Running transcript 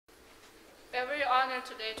We are very honored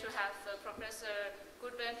today to have Professor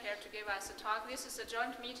Goodwin here to give us a talk. This is a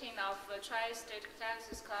joint meeting of Tri-State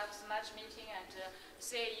Catalysis Club's March meeting and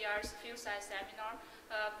CAER's Field Science Seminar.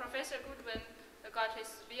 Professor Goodwin got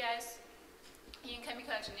his BS in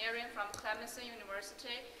Chemical Engineering from Clemson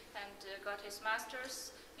University and got his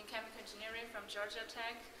Master's in Chemical Engineering from Georgia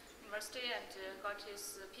Tech University and got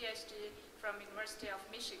his PhD from University of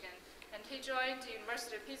Michigan. And he joined the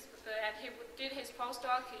University of Pittsburgh and he did his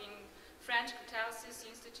postdoc in French Catalysis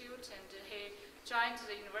Institute, and he joined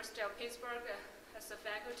the University of Pittsburgh as a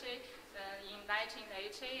faculty in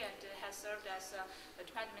 1980 and has served as a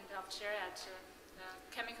department of chair at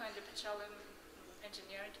Chemical and Petroleum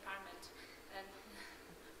Engineering Department. And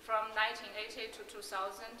from 1980 to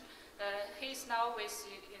 2000, he's now with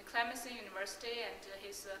Clemson University and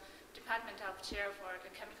his department of chair for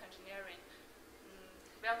the chemical engineering.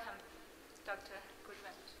 Welcome, Dr.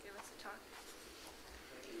 Goodwin, to give us a talk.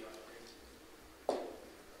 Thank you.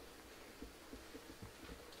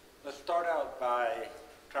 Let's start out by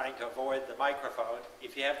trying to avoid the microphone.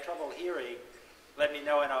 If you have trouble hearing, let me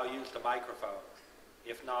know and I'll use the microphone.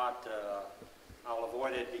 If not, I'll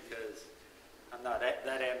avoid it because I'm not that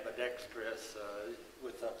ambidextrous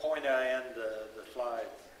with the pointer and the slides.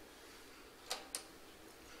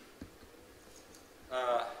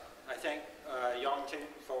 I thank Yongting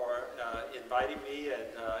for inviting me, and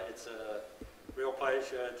it's a real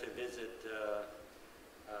pleasure to visit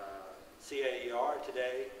CAER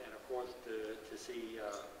today, and of course to see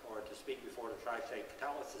or to speak before the Tri-State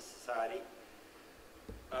Catalysis Society.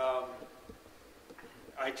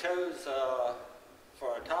 I chose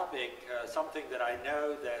for a topic something that I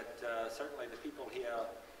know that certainly the people here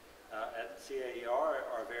at CAER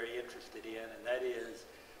are very interested in, and that is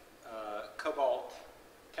cobalt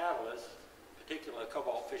catalyst, particular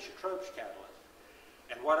cobalt Fischer-Tropsch catalyst.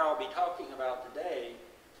 And what I'll be talking about today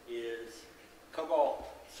is cobalt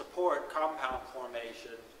support compound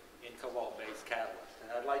formation in cobalt-based catalysts. And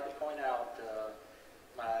I'd like to point out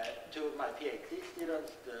two of my PhD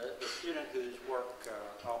students. The student whose work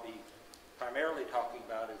I'll be primarily talking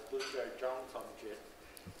about is Buster Jongsongjit,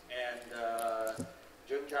 and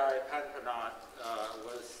Jungjai Panpanat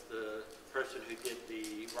was the person who did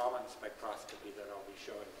the Raman spectroscopy that I'll be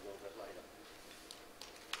showing a little bit later.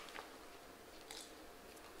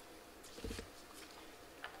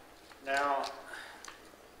 Now,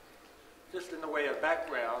 just in the way of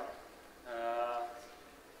background,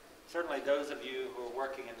 certainly those of you who are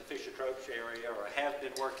working in the Fischer-Tropsch area or have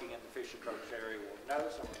been working in the Fischer-Tropsch area will know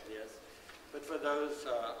some of this. But for those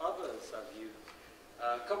others of you,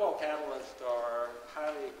 cobalt catalysts are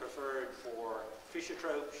highly preferred for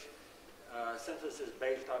Fischer-Tropsch synthesis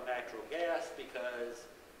based on natural gas because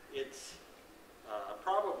it's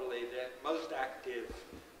probably the most active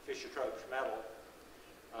Fischer-Tropsch metal.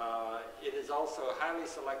 It is also highly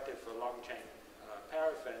selective for long-chain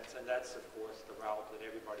paraffins, and that's, of course, the route that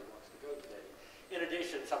everybody wants to go today. In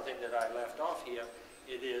addition, something that I left off here,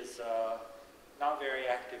 it is not very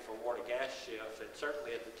active for water-gas shift, and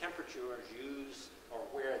certainly at the temperatures used or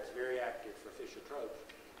where it's very active for Fischer-Tropsch,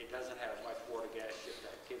 it doesn't have much water-gas shift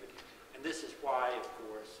activity. And this is why, of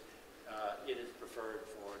course, it is preferred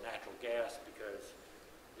for natural gas because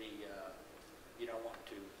you don't want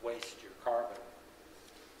to waste your carbon.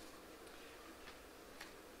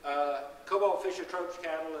 Cobalt Fischer-Tropsch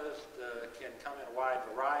catalyst can come in a wide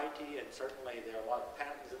variety, and certainly there are a lot of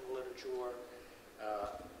patents in the literature.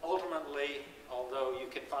 Ultimately, although you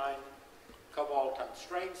can find cobalt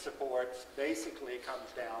constraint supports, basically comes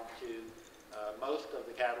down to most of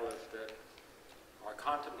the catalysts that are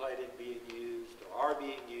contemplated being used, or are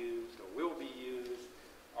being used, or will be used,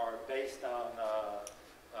 are based on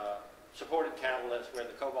supported catalysts where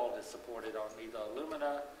the cobalt is supported on either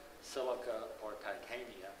alumina, silica, or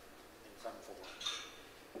titanium in some form.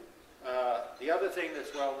 The other thing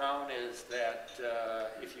that's well known is that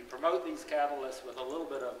if you promote these catalysts with a little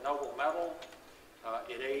bit of noble metal,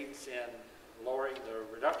 it aids in lowering the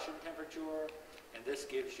reduction temperature, and this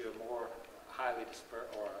gives you a more highly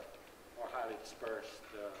dispersed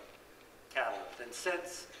catalyst. And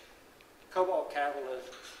since cobalt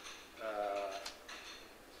catalysts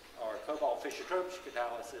or cobalt Fischer-Tropsch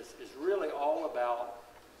catalysis is really all about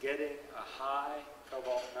getting a high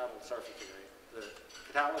cobalt metal surface area. The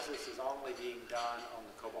catalysis is only being done on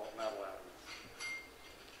the cobalt metal atoms.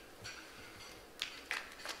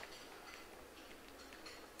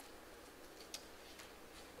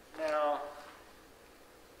 Now,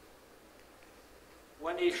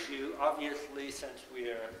 one issue, obviously, since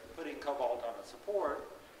we're putting cobalt on a support,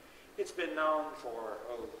 it's been known for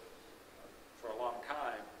a long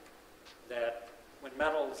time that when when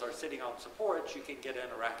metals are sitting on supports, you can get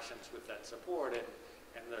interactions with that support, and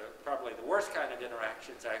probably the worst kind of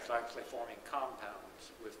interactions are actually forming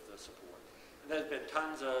compounds with the support. And there's been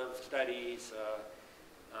tons of studies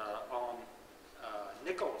on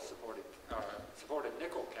nickel supported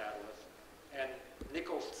nickel catalysts, and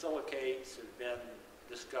nickel silicates have been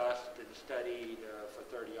discussed and studied for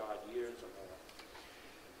 30-odd years or more.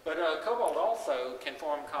 But cobalt also can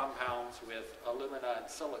form compounds with alumina and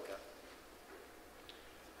silica.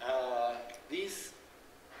 These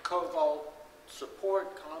cobalt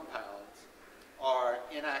support compounds are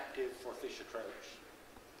inactive for Fischer-Tropsch.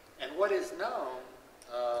 And what is known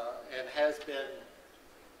and has been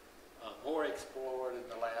more explored in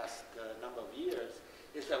the last number of years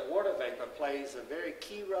is that water vapor plays a very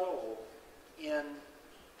key role in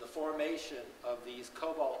the formation of these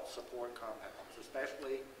cobalt support compounds,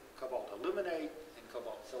 especially cobalt aluminate and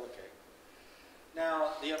cobalt silicate. Now,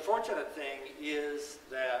 the unfortunate thing is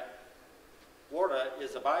that water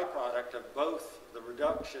is a byproduct of both the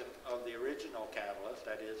reduction of the original catalyst,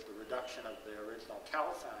 that is, the reduction of the original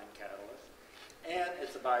calcine catalyst, and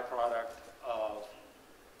it's a byproduct of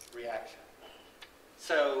reaction.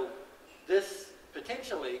 So this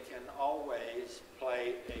potentially can always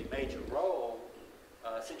play a major role.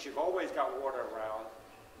 Since you've always got water around,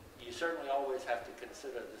 you certainly always have to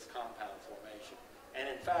consider this compound formation. And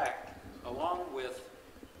in fact, along with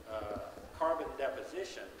carbon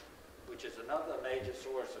deposition, which is another major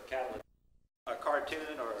source of catalyst, a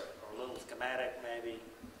cartoon or a little schematic maybe,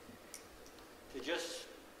 to just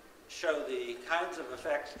show the kinds of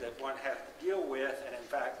effects that one has to deal with, and in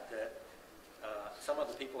fact that some of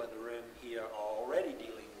the people in the room here are already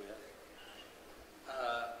dealing with.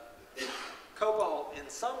 Cobalt, in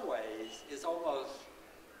some ways, is almost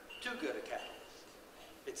too good a catalyst.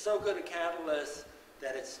 It's so good a catalyst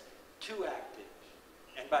that it's too active.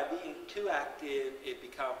 And by being too active, it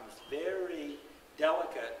becomes very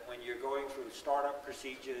delicate when you're going through startup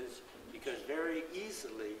procedures, because very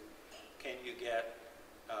easily can you get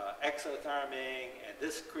exotherming, and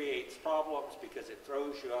this creates problems because it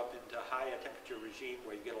throws you up into a higher temperature regime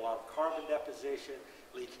where you get a lot of carbon deposition,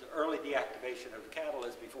 leads to early deactivation of the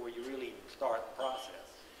catalyst before you really start the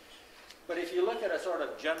process. But if you look at a sort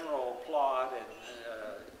of general plot,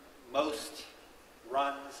 and most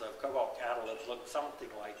runs of cobalt catalysts look something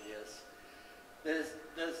like this,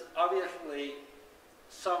 there's obviously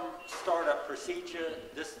some startup procedure.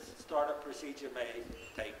 This startup procedure may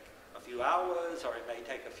take a few hours, or it may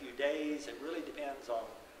take a few days. It really depends on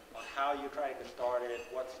how you're trying to start it,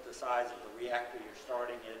 what's the size of the reactor you're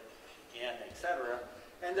starting it in, etc.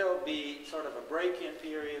 And there will be sort of a break-in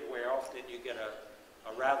period where often you get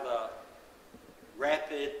a rather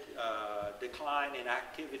rapid decline in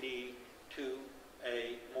activity to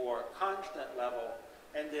a more constant level,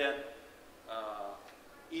 and then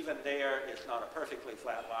even there it's not a perfectly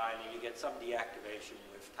flat line, and you get some deactivation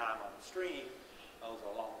with time on the stream over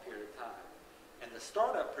a long period of time. And the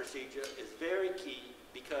startup procedure is very key,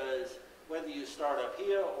 because whether you start up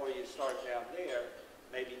here or you start down there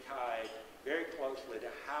may be tied very closely to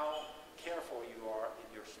how careful you are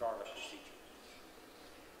in your startup procedure.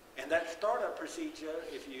 And that startup procedure,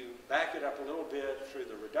 if you back it up a little bit through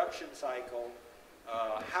the reduction cycle,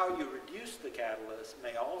 how you reduce the catalyst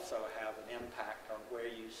may also have an impact on where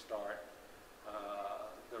you start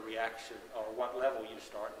the reaction, or what level you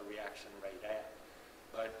start the reaction rate at.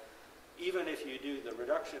 But even if you do the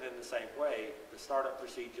reduction in the same way, the startup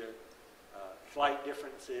procedure, slight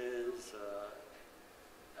differences,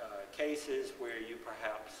 cases where you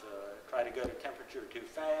perhaps try to go to temperature too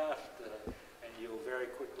fast, and you'll very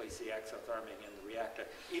quickly see exotherming in the reactor.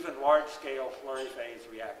 Even large-scale slurry phase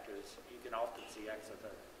reactors, you can often see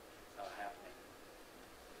exotherming happening.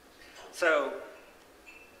 So,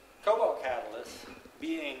 cobalt catalysts,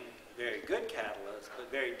 being very good catalysts, but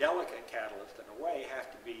very delicate catalysts in a way, have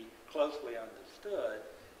to be closely understood.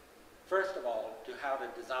 First of all, to how to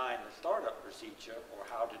design the startup procedure, or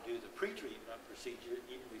how to do the pretreatment procedure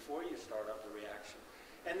even before you start up the reaction.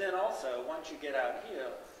 And then also, once you get out here,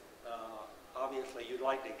 obviously you'd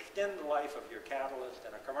like to extend the life of your catalyst.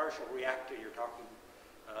 In a commercial reactor, you're talking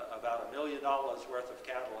about $1 million worth of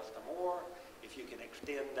catalyst or more. If you can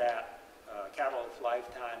extend that catalyst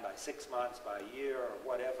lifetime by 6 months, by a year, or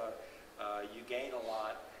whatever, you gain a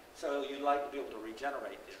lot. So you'd like to be able to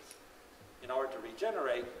regenerate this. In order to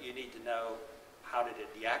regenerate, you need to know how did it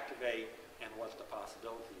deactivate and what's the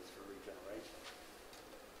possibilities for regeneration.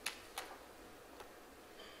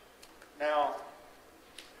 Now,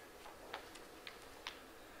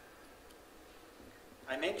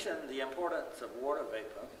 I mentioned the importance of water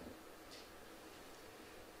vapor.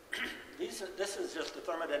 this is just the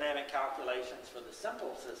thermodynamic calculations for the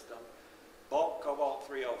simple system, bulk cobalt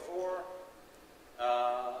 304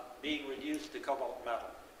 being reduced to cobalt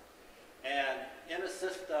metal. And in a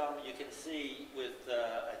system, you can see with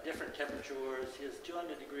at different temperatures, here's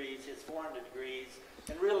 200 degrees, here's 400 degrees,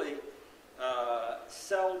 and really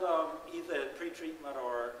seldom, either in pretreatment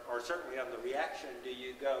or certainly on the reaction, do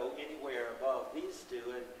you go anywhere above these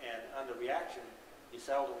two, and on the reaction, you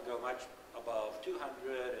seldom go much above 200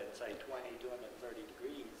 and say 20, 230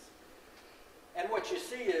 degrees. And what you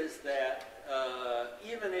see is that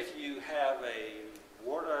even if you have a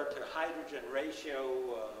water to hydrogen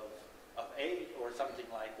ratio of 8 or something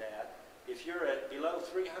like that, if you're at below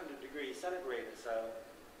 300 degrees centigrade or so,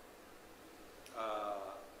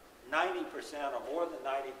 90% or more than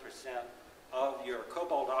 90% of your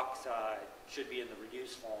cobalt oxide should be in the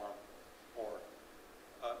reduced form, or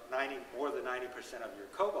more than 90% of your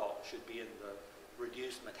cobalt should be in the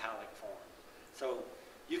reduced metallic form. So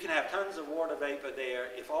you can have tons of water vapor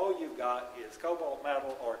there. If all you've got is cobalt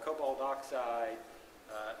metal or cobalt oxide,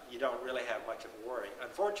 you don't really have much of a worry.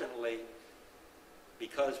 Unfortunately,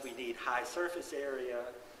 because we need high surface area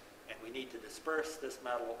and we need to disperse this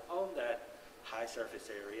metal on that high surface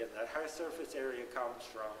area, and that high surface area comes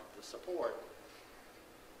from the support,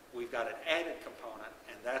 we've got an added component,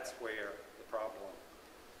 and that's where the problem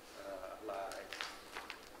lies.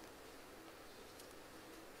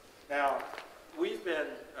 Now, we've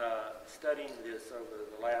been studying this over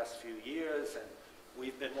the last few years, and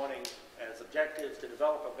we've been wanting as objectives to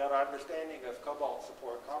develop a better understanding of cobalt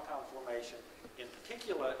support compound formation, in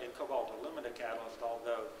particular in cobalt alumina catalyst,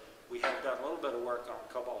 although we have done a little bit of work on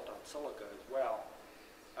cobalt on silica as well.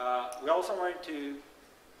 We also wanted to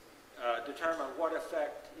determine what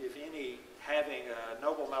effect, if any, having a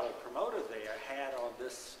noble metal promoter there had on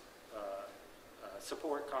this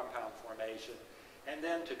support compound formation, and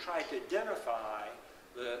then to try to identify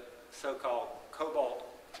the so-called cobalt,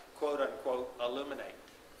 quote-unquote, aluminate.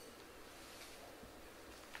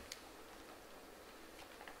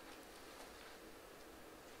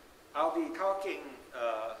 I'll be talking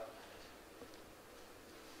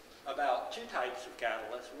about two types of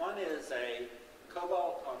catalysts. One is a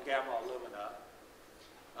cobalt on gamma alumina,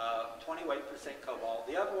 28% cobalt.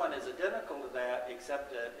 The other one is identical to that,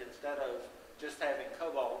 except that instead of just having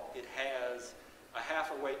cobalt, it has a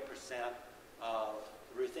 0.5% of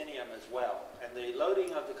ruthenium as well. And the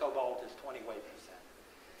loading of the cobalt is 28%.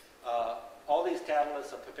 All these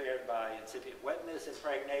catalysts are prepared by incipient wetness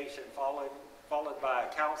impregnation, followed by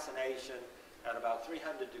calcination at about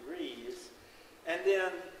 300 degrees. And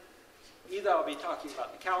then either I'll be talking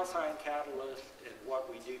about the calcine catalyst and what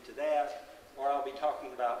we do to that, or I'll be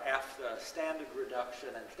talking about after standard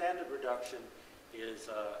reduction. And standard reduction is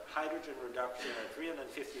hydrogen reduction at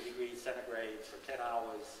 350 degrees centigrade for 10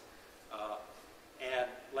 hours. And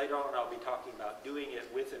later on I'll be talking about doing it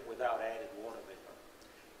with and without added water vapor.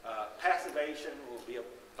 Passivation will be a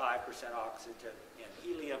 5% oxygen and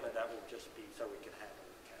helium, and that will just be so we can handle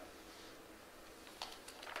the catalyst.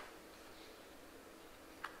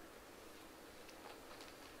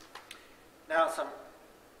 Now,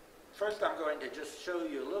 first I'm going to just show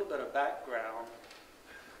you a little bit of background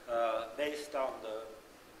based on the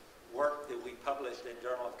work that we published in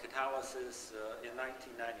Journal of Catalysis in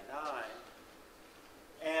 1999.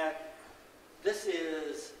 And this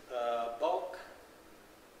is bulk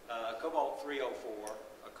cobalt 304,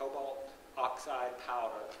 a cobalt oxide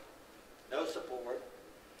powder, no support.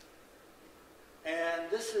 And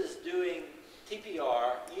this is doing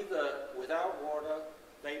TPR either without water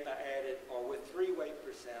vapor added or with 3 volume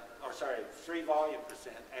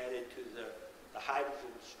percent added to the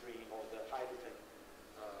hydrogen stream, or the hydrogen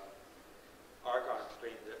argon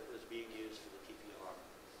stream that was being used for the TPR.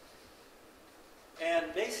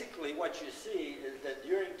 And basically what you see is that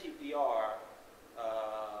during TPR,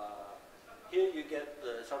 here you get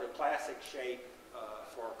the sort of classic shape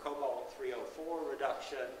for cobalt 304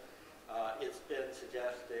 reduction. It's been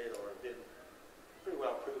suggested, or been pretty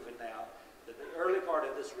well proven now, that the early part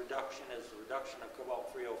of this reduction is the reduction of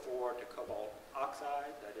cobalt 304 to cobalt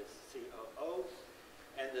oxide, that is COO,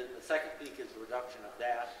 and then the second peak is the reduction of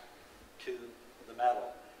that to the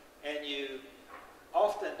metal. And you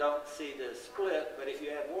often don't see this split, but if you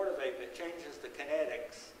add water vapor, it changes the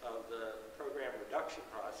kinetics of the program reduction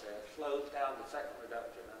process, slows down the second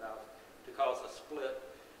reduction enough to cause a split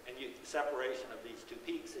and separation of these two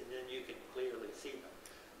peaks, and then you can clearly see them.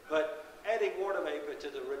 But adding water vapor to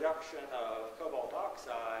the reduction of cobalt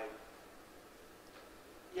oxide,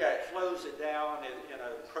 yeah, it slows it down in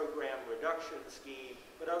a program reduction scheme,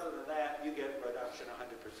 but other than that, you get reduction, 100%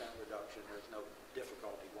 reduction. There's no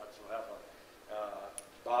difficulty whatsoever.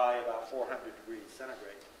 by about 400 degrees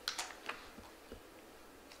centigrade.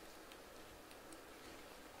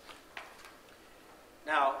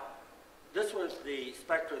 Now, this was the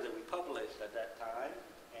spectra that we published at that time,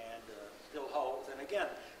 and still holds. And again,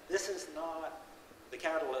 this is not the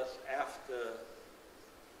catalyst after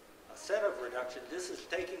a set of reduction. This is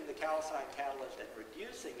taking the calcine catalyst and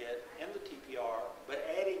reducing it in the TPR, but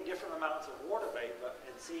adding different amounts of water vapor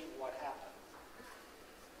and seeing what happens.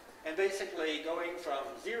 And basically going from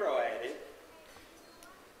zero added,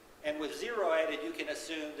 and with zero added, you can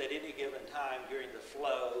assume that any given time during the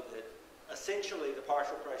flow that essentially the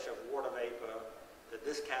partial pressure of water vapor that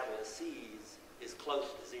this catalyst sees is close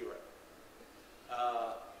to zero.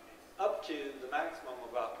 Up to the maximum of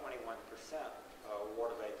about 21%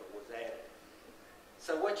 water vapor was added.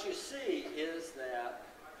 So what you see is that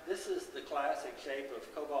this is the classic shape of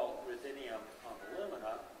cobalt ruthenium on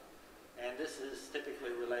alumina, and this is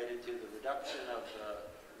typically related to the reduction of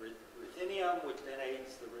the ruthenium, which then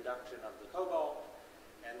aids the reduction of the cobalt.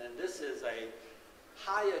 And then this is a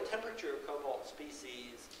higher temperature cobalt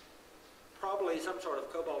species, probably some sort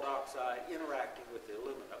of cobalt oxide interacting with the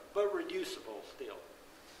alumina, but reducible still.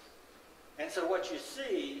 And so what you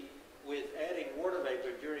see with adding water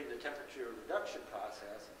vapor during the temperature reduction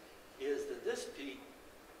process is that this peak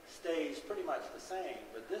stays pretty much the same,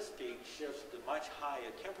 but this peak shifts to much higher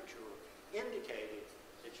temperature, indicating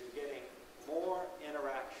that you're getting more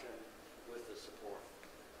interaction with the support.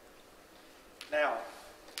 Now,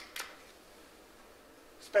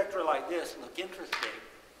 spectra like this look interesting,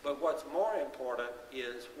 but what's more important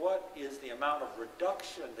is what is the amount of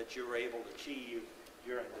reduction that you're able to achieve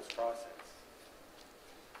during this process.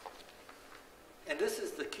 And this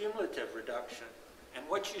is the cumulative reduction. And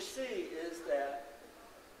what you see is that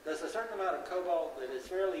there's a certain amount of cobalt that is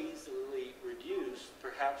fairly easily reduced,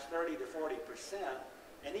 perhaps 30 to 40%,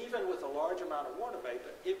 and even with a large amount of water vapor,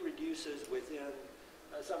 it reduces within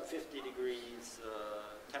some 50 degrees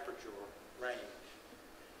temperature range.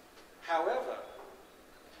 However,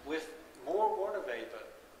 with more water vapor,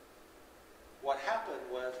 what happened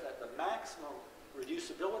was that the maximum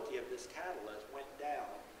reducibility of this catalyst went down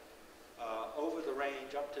over the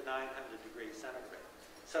range up to 900 degrees centigrade.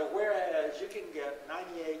 So whereas you can get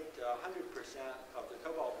 98 to 100% of the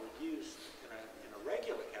cobalt reduced in a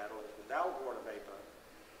regular catalyst without water vapor,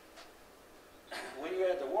 when you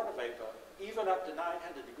add the water vapor, even up to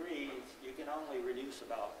 900 degrees, you can only reduce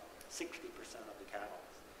about 60% of the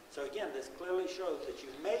catalyst. So again, this clearly shows that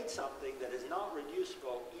you made something that is not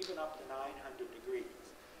reducible even up to 900 degrees.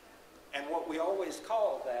 And what we always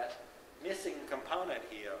call that missing component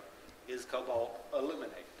here is cobalt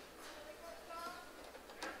aluminate.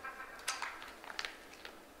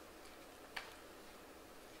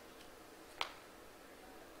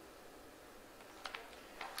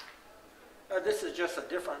 This is just a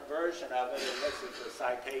different version of it, and this is a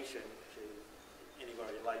citation to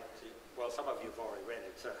anybody like to, well, some of you have already read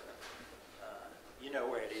it, so you know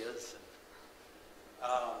where it is.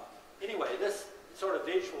 Anyway, this sort of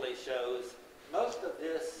visually shows most of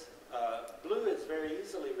this blue is very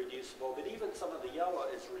easily reducible, but even some of the yellow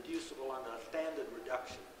is reducible under a standard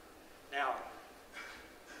reduction. Now,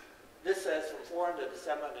 this says from 400 to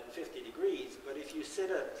 750 degrees, but if you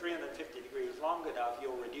sit at 350 degrees long enough,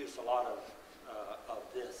 you'll reduce a lot of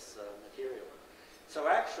this material. So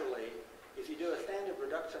actually, if you do a standard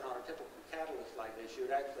reduction on a typical catalyst like this, you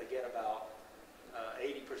would actually get about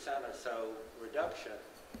 80% or so reduction,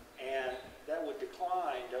 and that would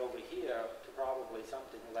decline over here to probably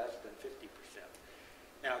something less than 50%.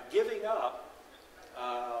 Now, giving up,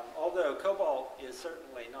 although cobalt is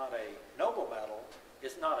certainly not a noble metal,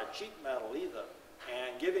 it's not a cheap metal either,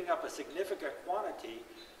 and giving up a significant quantity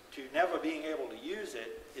to never being able to use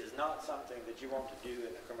it is not something that you want to do in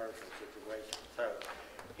a commercial situation. So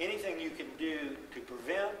anything you can do to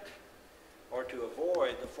prevent or to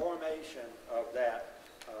avoid the formation of that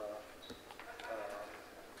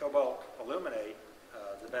cobalt aluminate,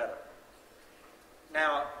 the better.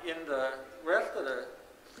 Now, in the rest of the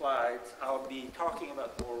slides, I'll be talking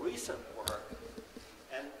about the more recent work,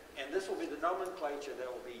 and this will be the nomenclature that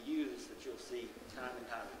will be used that you'll see time and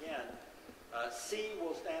time again. C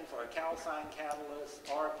will stand for a calcine catalyst,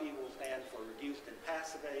 RP will stand for reduced and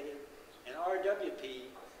passivated, and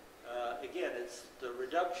RWP, again, it's the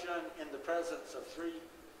reduction in the presence of 3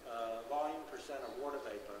 volume percent of water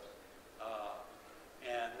vapor,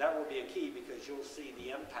 and that will be a key because you'll see the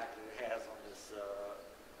impact that it has on this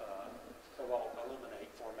cobalt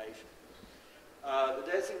aluminate formation. The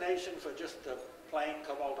designation for just the plain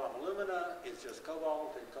cobalt on alumina is just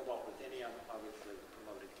cobalt, and cobalt ruthenium, obviously the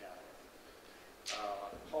promoted catalyst.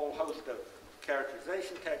 A whole host of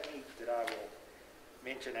characterization techniques that I will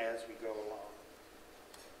mention as we go along.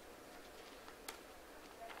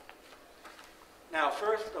 Now,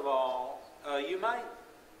 first of all, you might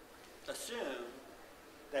assume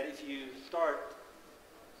that if you start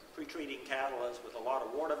pre-treating catalysts with a lot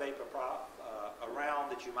of water vapor around,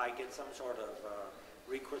 that you might get some sort of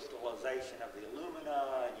recrystallization of the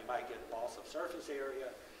alumina, and you might get loss of surface area.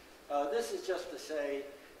 This is just to say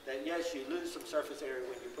that yes, you lose some surface area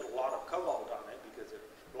when you put a lot of cobalt on it because it's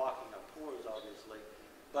blocking up pores, obviously.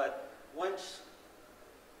 But once,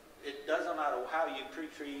 it doesn't matter how you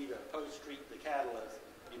pre-treat or post-treat the catalyst,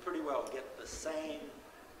 you pretty well get the same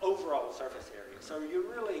overall surface area. So you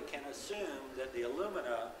really can assume that the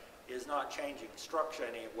alumina is not changing structure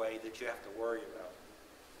in any way that you have to worry about.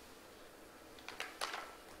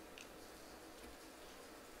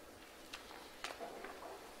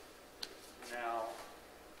 Now,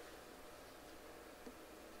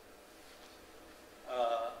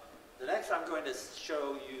 the next I'm going to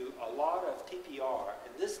show you a lot of TPR,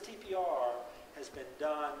 and this TPR has been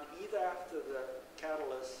done either after the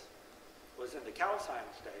catalyst was in the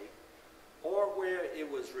calcined state, or where it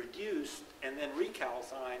was reduced and then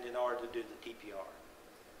recalcined in order to do the TPR.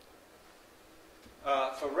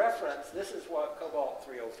 For reference, this is what cobalt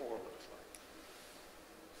 304 looks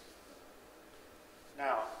like.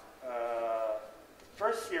 Now,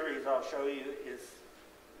 first series I'll show you is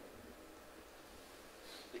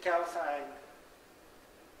the calcined,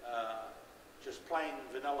 just plain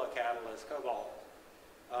vanilla catalyst, cobalt.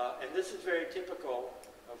 And this is very typical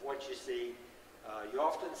of what you see. You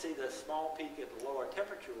often see this small peak at the lower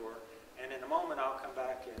temperature, and in a moment I'll come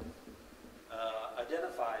back and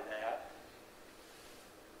identify that.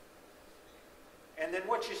 And then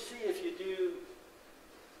what you see if you do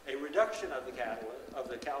a reduction of the catalyst, of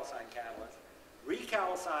the calcined catalyst,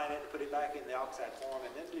 recalcine it, put it back in the oxide form,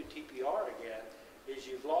 and then do TPR again, is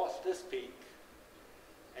you've lost this peak,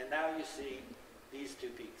 and now you see these two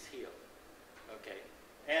peaks here. Okay.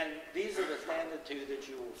 And these are the standard two that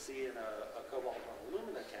you will see in a cobalt or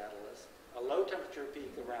alumina catalyst. A low temperature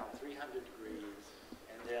peak around 300 degrees,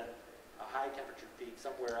 and then a high temperature peak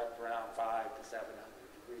somewhere up around 500 to 700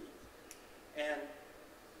 degrees. And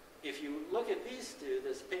if you look at these two,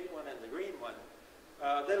 this pink one and the green one,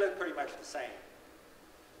 they look pretty much the same.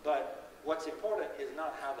 But what's important is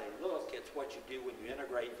not how they look, it's what you do when you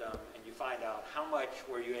integrate them and you find out how much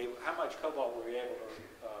cobalt were you able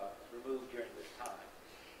to remove during this time.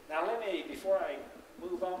 Now let me, before I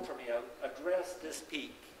move on from here, address this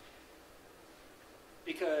peak,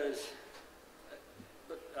 because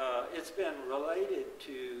it's been related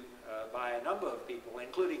to, by a number of people,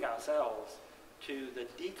 including ourselves, to the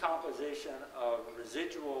decomposition of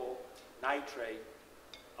residual nitrate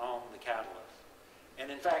on the catalyst. And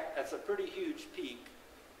in fact, that's a pretty huge peak.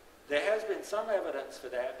 There has been some evidence for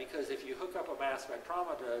that, because if you hook up a mass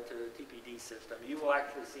spectrometer to the TPD system, you will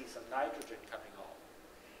actually see some nitrogen coming off.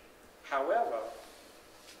 However,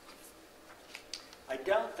 I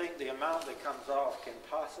don't think the amount that comes off can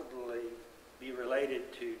possibly be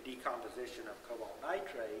related to decomposition of cobalt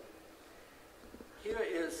nitrate. Here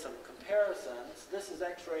is some comparisons. This is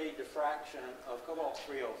X-ray diffraction of cobalt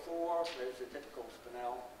 304. There's a typical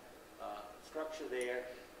spinel structure there.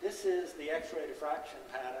 This is the X-ray diffraction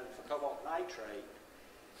pattern for cobalt nitrate.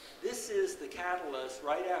 This is the catalyst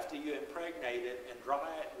right after you impregnate it and dry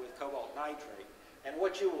it with cobalt nitrate. And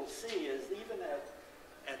what you will see is even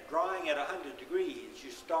at drying at 100 degrees,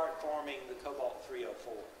 you start forming the cobalt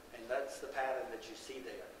 304. And that's the pattern that you see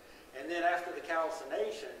there. And then after the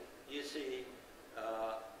calcination, you see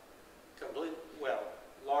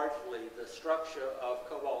largely the structure of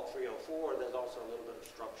cobalt 304. There's also a little bit of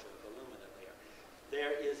structure of alumina there.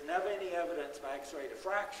 There is never any evidence by X-ray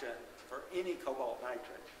diffraction for any cobalt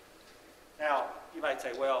nitrate. Now, you might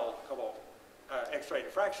say, well, X-ray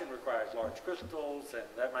diffraction requires large crystals, and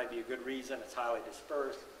that might be a good reason. It's highly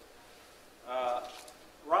dispersed.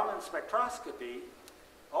 Raman spectroscopy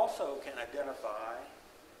also can identify.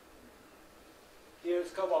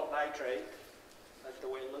 Here's cobalt nitrate. That's the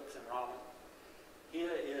way it looks in Raman.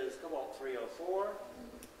 Here is cobalt 304,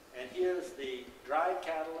 and here's the dried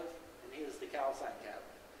catalyst, and here's the calcined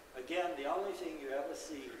catalyst. Again, the only thing you ever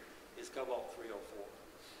see is cobalt 304.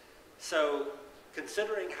 So,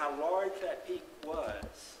 considering how large that peak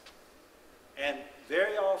was, and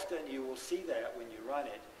very often you will see that when you run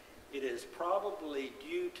it, it is probably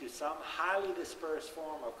due to some highly dispersed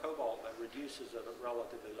form of cobalt that reduces at a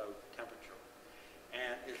relatively low temperature.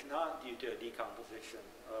 And it's not due to a decomposition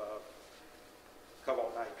of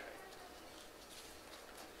cobalt nitrate.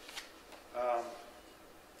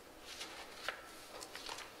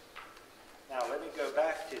 Now let me go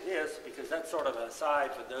back to this, because that's sort of an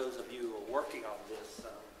aside for those of you who are working on this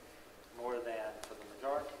more than for the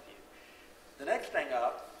majority of you. The next thing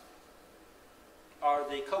up are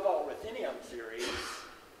the cobalt ruthenium series,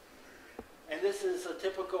 and this is a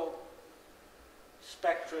typical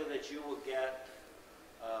spectra that you will get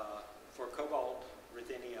for cobalt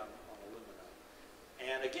ruthenium on aluminum.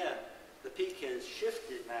 And again, the peak has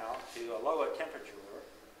shifted now to a lower temperature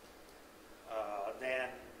than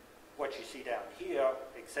what you see down here,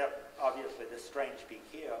 except obviously this strange peak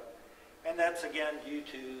here. And that's again due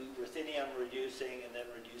to ruthenium reducing and then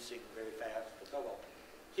reducing very fast the cobalt.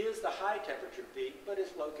 Here's the high temperature peak, but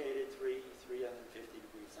it's located 350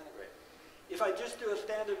 degrees centigrade. If I just do a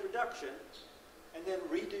standard reduction and then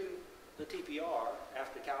redo the TPR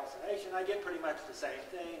after calcination, I get pretty much the same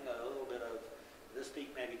thing. A little bit of this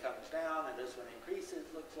peak maybe comes down and this one increases,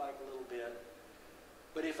 looks like a little bit.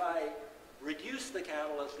 But if I reduce the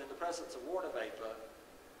catalyst in the presence of water vapor,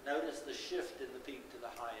 notice the shift in the peak to the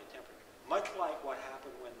higher temperature. Much like what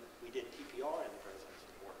happened when we did TPR in the presence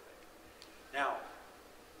of water vapor. Now,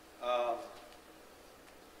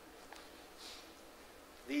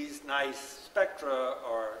 these nice spectra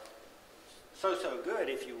are so good,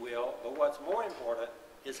 if you will, but what's more important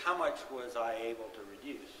is how much was I able to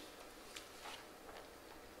reduce.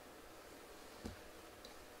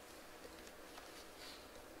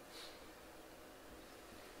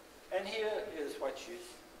 And here is what you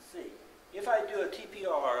see. If I do a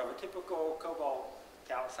TPR of a typical cobalt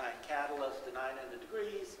calcine catalyst to 900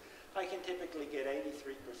 degrees, I can typically get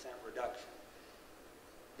 83% reduction.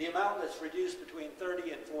 The amount that's reduced between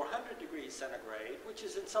 30 and 400 degrees centigrade, which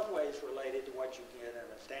is in some ways related to what you get in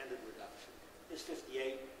a standard reduction, is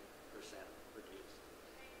 58% reduced.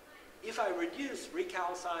 If I reduce,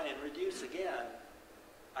 recalcine, and reduce again,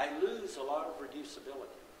 I lose a lot of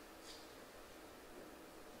reducibility.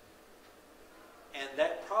 And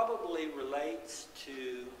that probably relates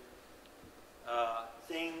to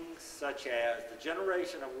things such as the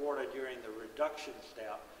generation of water during the reduction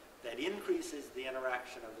step that increases the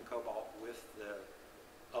interaction of the cobalt with the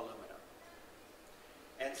aluminum.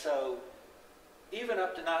 And so even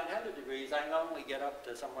up to 900 degrees, I normally get up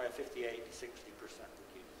to somewhere 58 to 60%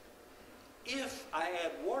 reduced. If I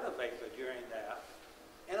add water vapor during that,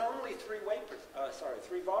 and only 3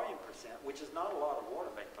 volume percent, which is not a lot of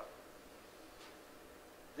water vapor,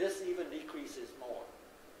 this even decreases more.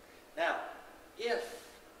 Now, if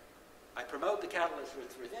I promote the catalyst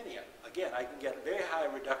with ruthenium, again, I can get a very high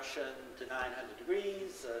reduction to 900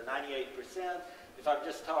 degrees, 98%. If I'm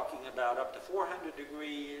just talking about up to 400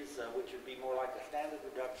 degrees, which would be more like a standard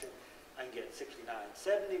reduction, I can get 69,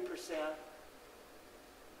 70%.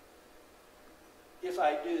 If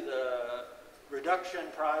I do the reduction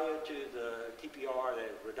prior to the TPR, the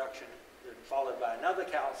reduction followed by another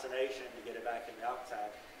calcination to get it back in the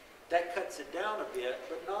oxide, that cuts it down a bit,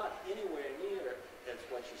 but not anywhere near as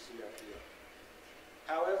what you see up here.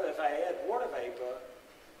 However, if I add water vapor,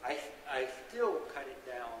 I still cut it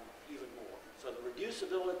down even more. So the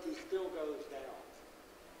reducibility still goes down.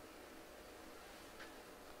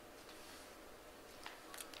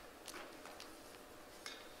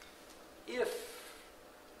 If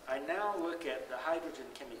I now look at the hydrogen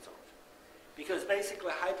chemisorption, because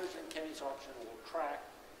basically hydrogen chemisorption will track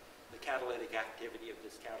the catalytic activity of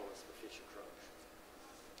this catalyst for Fischer-Tropsch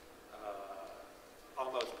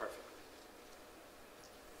almost perfectly.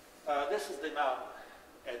 This is the amount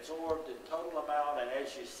adsorbed in total amount, and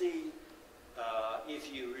as you see,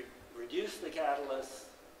 if you reduce the catalyst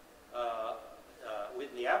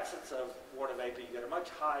with the absence of water vapor, you get a much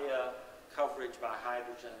higher coverage by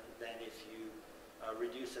hydrogen than if you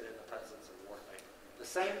reduce it in the presence of water vapor. The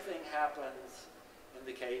same thing happens in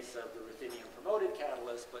the case of the ruthenium-promoted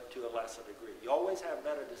catalyst, but to a lesser degree. You always have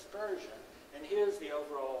better dispersion, and here's the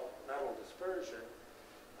overall metal dispersion.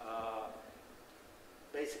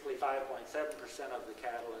 Basically 5.7% of the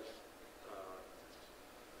catalyst,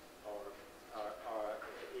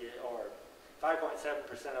 or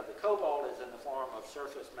 5.7% of the cobalt is in the form of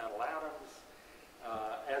surface metal atoms,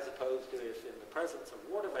 as opposed to if in the presence of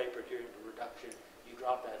water vapor during the reduction, you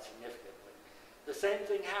drop that significantly. The same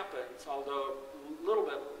thing happens, although a little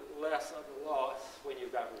bit less of a loss when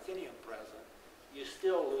you've got ruthenium present. You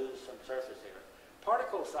still lose some surface area.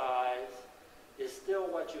 Particle size is still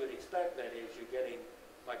what you would expect. That is, you're getting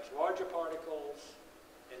much larger particles,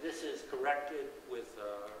 and this is corrected with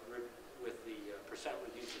the percent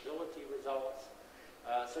reducibility results.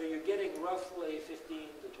 So you're getting roughly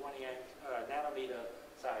 15 to 20 nanometer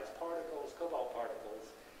sized particles, cobalt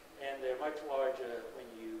particles, and they're much larger when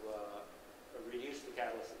you reduce the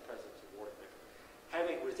catalyst in the presence of water vapor.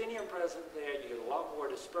 Having ruthenium present there, you get a lot more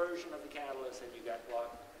dispersion of the catalyst, and you get a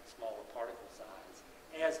lot smaller particle size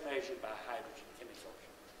as measured by hydrogen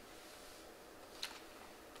chemisorption.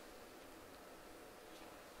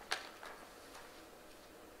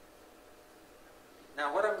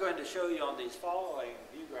 Now what I'm going to show you on these following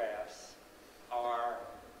view graphs are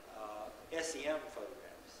SEM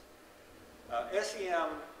photographs. SEM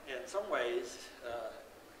in some ways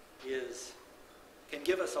can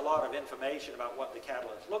give us a lot of information about what the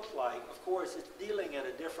catalyst looks like. Of course, it's dealing at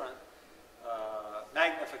a different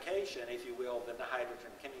magnification, if you will, than the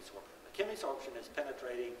hydrogen chemisorption. The chemisorption is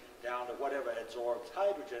penetrating down to whatever absorbs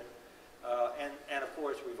hydrogen, and of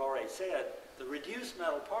course, we've already said the reduced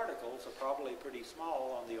metal particles are probably pretty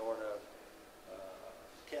small, on the order of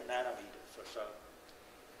 10 nanometers or so.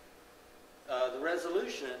 The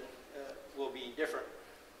resolution will be different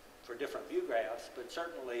for different view graphs, but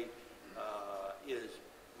certainly is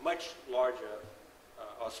much larger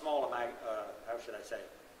or smaller, how should I say,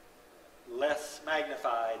 less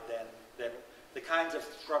magnified than the kinds of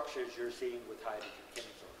structures you're seeing with hydrogen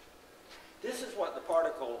chemisorption. This is what the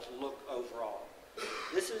particles look overall.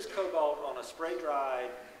 This is cobalt on a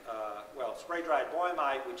spray-dried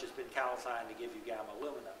boehmite, which has been calcined to give you gamma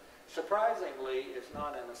alumina. Surprisingly, it's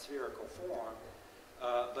not in a spherical form,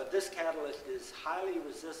 but this catalyst is highly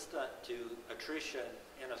resistant to attrition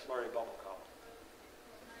in a slurry bubble column.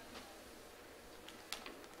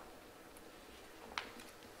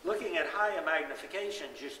 Looking at higher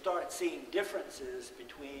magnifications, you start seeing differences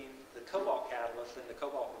between the cobalt catalyst and the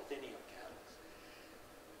cobalt-ruthenium catalyst.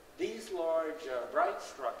 These large bright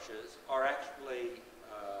structures are actually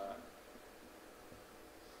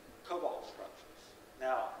cobalt structures.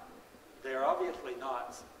 Now, they're obviously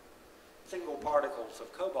not single particles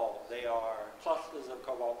of cobalt. They are clusters of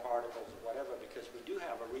cobalt particles or whatever, because we do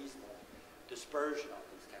have a reasonable dispersion of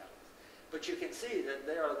these catalysts. But you can see that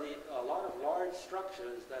there are a lot of large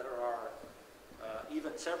structures that are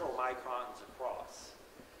even several microns across.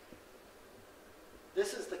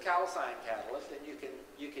 This is the calcine catalyst, and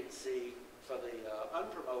you can see for the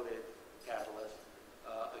unpromoted catalyst,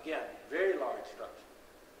 again, very large structure.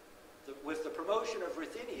 With the promotion of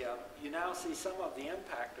ruthenium, you now see some of the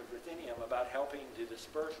impact of ruthenium about helping to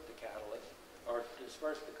disperse the catalyst, or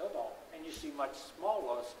disperse the cobalt, and you see much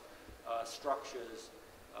smaller structures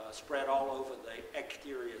spread all over the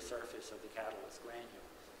exterior surface of the catalyst granules.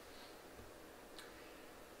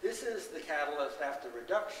 This is the catalyst after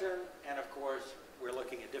reduction, and of course, we're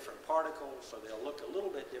looking at different particles, so they'll look a little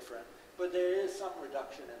bit different, but there is some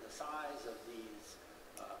reduction in the size of these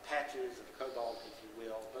patches of cobalt, if you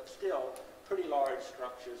will, but still pretty large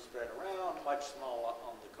structures spread around, much smaller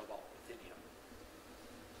on the cobalt-ruthenium.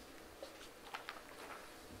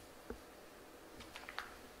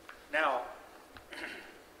 Now,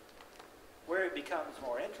 where it becomes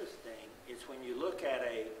more interesting is when you look at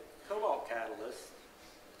a cobalt catalyst,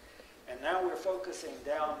 and now we're focusing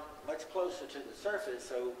down much closer to the surface,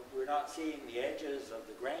 so we're not seeing the edges of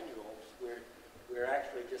the granules. We're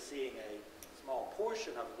actually just seeing a small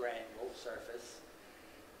portion of a granule surface.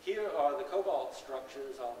 Here are the cobalt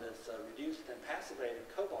structures on this reduced and passivated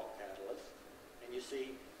cobalt catalyst, and you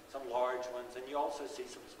see some large ones, and you also see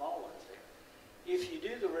some small ones there. If you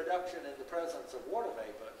do the reduction in the presence of water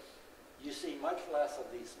vapor, you see much less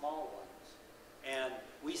of these small ones. And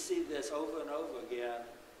we see this over and over again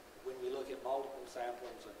when we look at multiple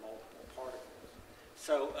samples and multiple particles.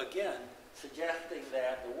 So again, suggesting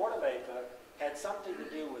that the water vapor had something to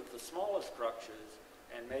do with the smaller structures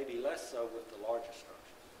and maybe less so with the larger structures.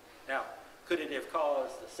 Now, could it have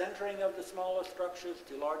caused the centering of the smaller structures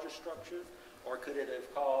to larger structures, or could it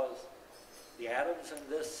have caused the atoms in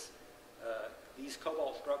these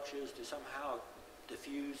cobalt structures to somehow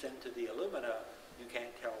diffuse into the alumina? You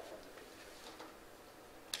can't tell from the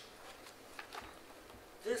picture.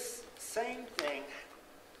 This same thing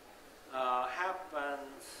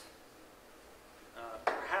happens,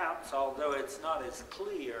 perhaps, although it's not as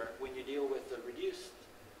clear, when you deal with the reduced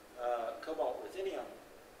cobalt-ruthenium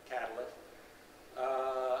catalyst.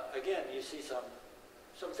 Again, you see some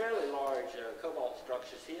fairly large cobalt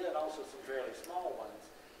structures here, and also some fairly small ones.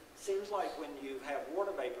 Seems like when you have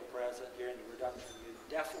water vapor present during the reduction, you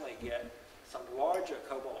definitely get some larger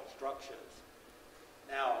cobalt structures.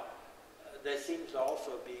 Now, there seems to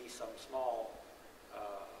also be some smaller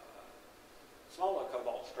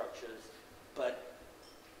cobalt structures, but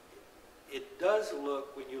it does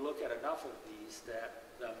look, when you look at enough of these, that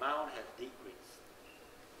the amount has decreased.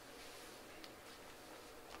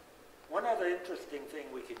 One other interesting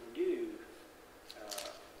thing we can do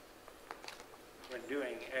when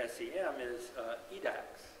doing SEM is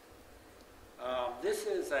EDAX. This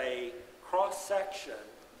is a cross-section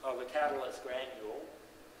of a catalyst granule.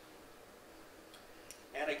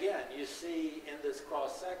 And again, you see in this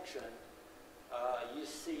cross-section, you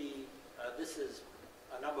see this is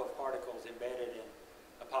a number of particles embedded in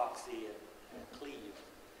epoxy and cleave.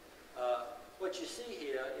 What you see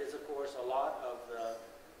here is, of course, a lot of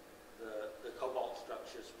the cobalt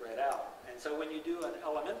structure spread out. And so when you do an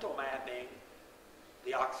elemental mapping,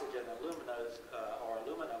 the oxygen aluminas, or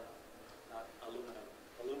aluminum, not aluminum,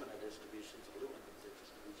 alumina distributions, aluminum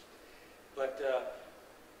distribution. But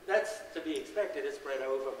that's to be expected. It's spread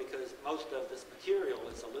over because most of this material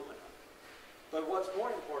is alumina. But what's more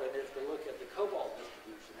important is to look at the cobalt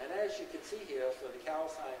distribution. And as you can see here for the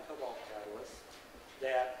calcine cobalt catalyst,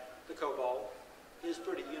 that the cobalt is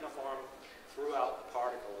pretty uniform throughout the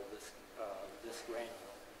particle of this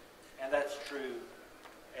granule. And that's true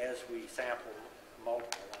as we sample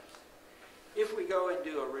multiple ones. If we go and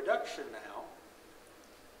do a reduction now,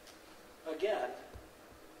 again,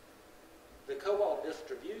 the cobalt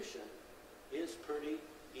distribution is pretty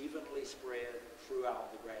evenly spread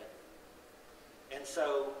throughout the granule. And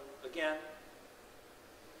so, again,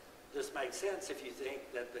 this makes sense if you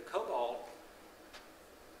think that the cobalt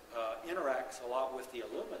interacts a lot with the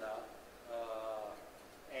alumina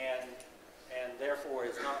and therefore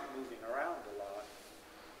is not moving around a lot.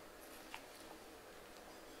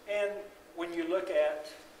 And when you look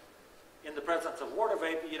at, in the presence of water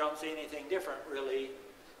vapor, you don't see anything different really.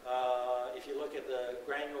 If you look at the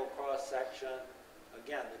granule cross-section,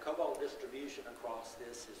 again, the cobalt distribution across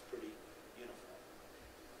this is pretty uniform.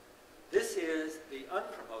 This is the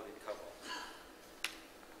unpromoted cobalt.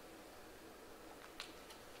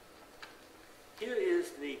 Here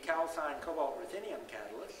is the calcine cobalt ruthenium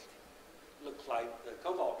catalyst. Looks like the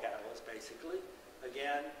cobalt catalyst, basically.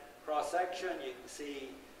 Again, cross-section, you can see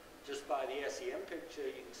just by the SEM picture,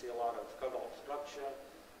 you can see a lot of cobalt structure.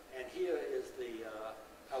 And here is the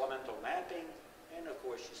elemental mapping. And of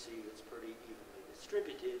course, you see it's pretty evenly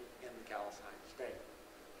distributed in the calcine state.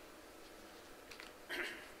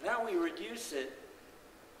 Now we reduce it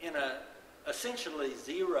in a essentially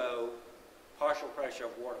zero partial pressure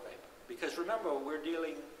of water vapor. Because remember, we're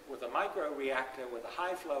dealing with a microreactor with a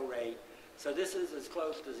high flow rate, so this is as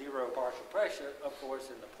close to zero partial pressure. Of course,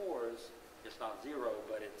 in the pores, it's not zero,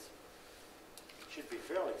 but it should be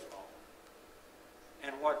fairly small.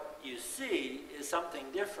 And what you see is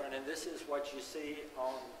something different, and this is what you see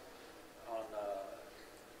on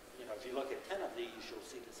if you look at 10 of these, you'll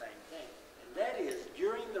see the same thing. And that is,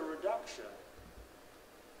 during the reduction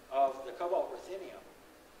of the cobalt ruthenium,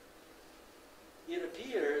 it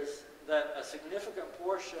appears that a significant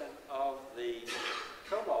portion of the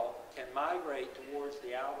cobalt can migrate towards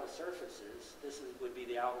the outer surfaces. This would be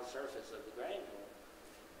the outer surface of the granule.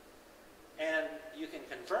 And you can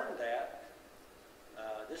confirm that.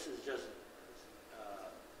 This is just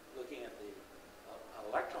looking at the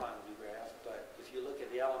electron graph, but if you look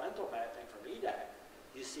at the elemental mapping from EDAC,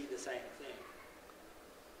 you see the same thing.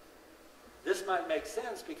 This might make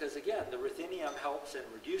sense because, again, the ruthenium helps in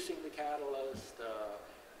reducing the catalyst,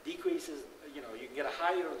 decreases, you can get a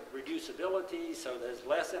higher reducibility, so there's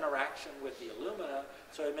less interaction with the alumina,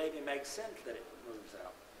 so it maybe makes sense that it moves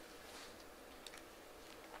out.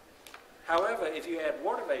 However, if you add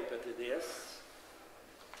water vapor to this,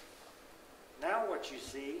 now what you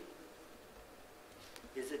see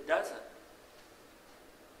is it doesn't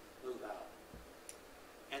move out.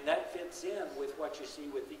 And that fits in with what you see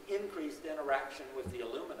with the increased interaction with the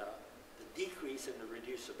alumina, the decrease in the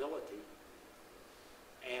reducibility,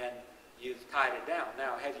 and you've tied it down.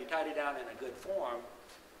 Now, have you tied it down in a good form?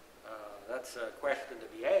 That's a question to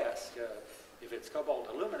be asked. If it's cobalt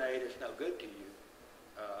aluminate, it's no good to you.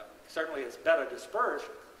 Certainly, it's better dispersed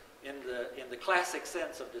in the classic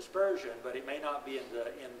sense of dispersion, but it may not be in the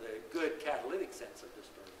good catalytic sense of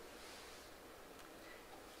dispersion.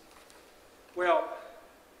 Well,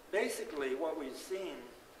 basically, what we've seen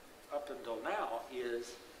up until now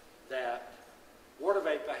is that water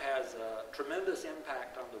vapor has a tremendous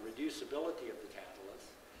impact on the reducibility of the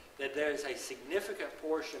catalyst, that there's a significant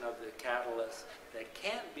portion of the catalyst that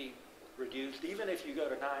can't be reduced even if you go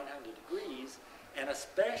to 900 degrees, and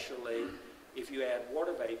especially if you add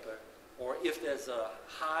water vapor or if there's a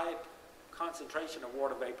high concentration of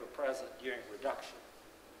water vapor present during reduction.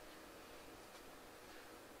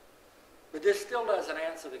 But this still doesn't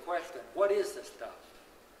answer the question, what is this stuff?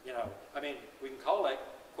 We can call it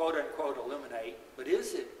quote-unquote aluminate, but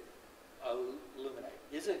is it aluminate?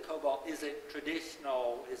 Is it cobalt? Is it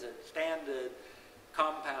traditional? Is it standard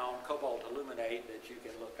compound cobalt aluminate that you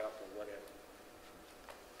can look up or whatever?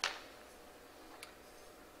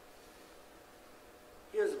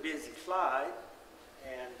 Here's a busy slide,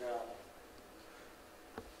 and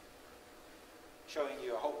showing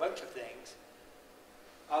you a whole bunch of things.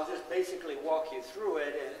 I'll just basically walk you through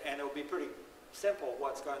it, and it'll be pretty simple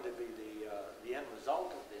what's going to be the end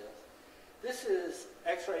result of this. This is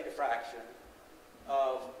X-ray diffraction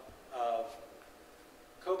of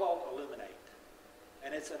cobalt aluminate,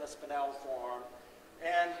 and it's in a spinel form.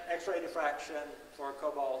 And X-ray diffraction for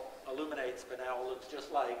cobalt aluminate spinel looks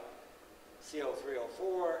just like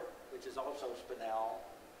CO304, which is also spinel.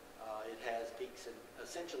 It has peaks in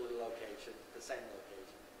essentially location, the same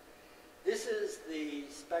location. This is the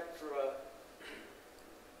spectra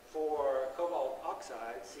for cobalt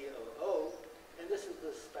oxide, COO, and this is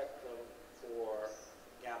the spectrum for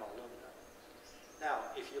gamma alumina. Now,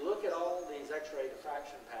 if you look at all these X-ray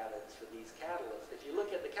diffraction patterns for these catalysts, if you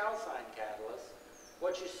look at the calcine catalyst,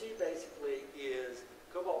 what you see basically is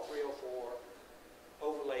cobalt 304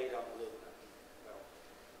 overlaid on alumina. Well,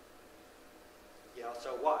 yeah,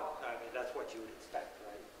 so what? I mean, that's what you would expect,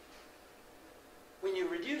 right? When you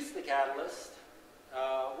reduce the catalyst,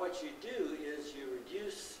 what you do is you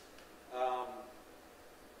reduce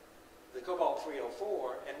the cobalt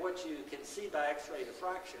 304, and what you can see by X-ray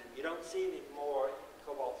diffraction, you don't see any more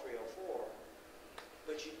cobalt 304,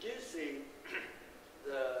 but you do see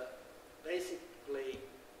basically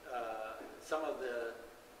some of the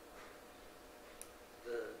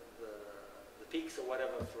peaks or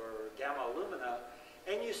whatever for gamma alumina,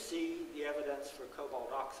 and you see the evidence for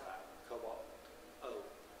cobalt oxide, cobalt O.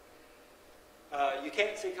 You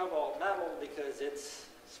can't see cobalt metal because it's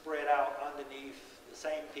spread out underneath the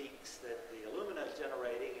same peaks that the alumina is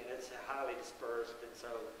generating, and it's highly dispersed, and so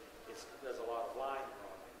there's a lot of line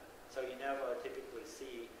drawing. So you never typically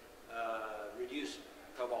see reduced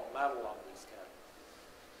cobalt metal on these catalysts.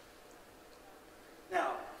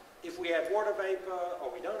 Now, if we add water vapor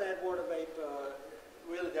or we don't add water vapor, it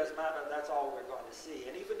really doesn't matter. That's all we're going to see.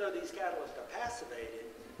 And even though these catalysts are passivated,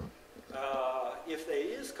 if there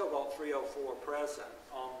is cobalt 304 present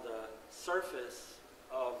on the surface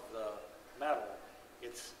of the metal,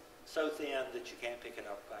 it's so thin that you can't pick it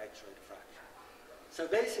up by X-ray diffraction. So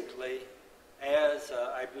basically, as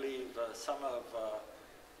I believe some of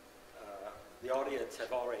the audience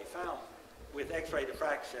have already found, with X-ray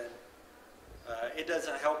diffraction, it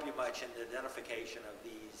doesn't help you much in the identification of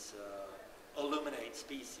these aluminate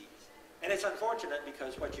species. And it's unfortunate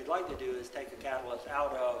because what you'd like to do is take a catalyst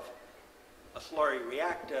out of a slurry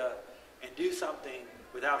reactor and do something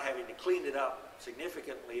without having to clean it up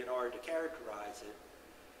significantly in order to characterize it.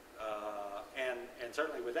 And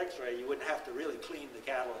certainly with X-ray, you wouldn't have to really clean the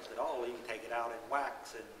catalyst at all. You can take it out in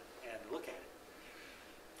wax and look at it.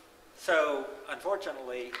 So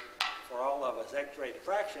unfortunately, for all of us, X-ray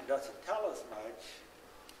diffraction doesn't tell us much,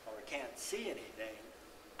 or can't see anything.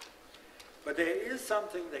 But there is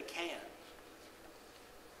something that can,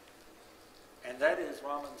 and that is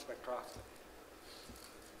Raman spectroscopy.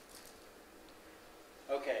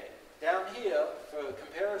 Okay, down here, for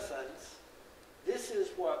comparisons, this is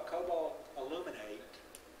what cobalt aluminate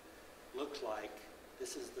looks like.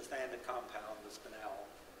 This is the standard compound, the spinel,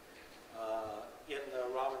 in the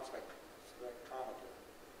Raman spectrometer.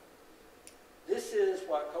 This is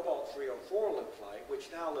what cobalt 304 looks like, which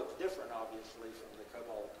now looks different, obviously, from the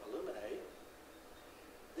cobalt aluminate.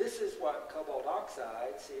 This is what cobalt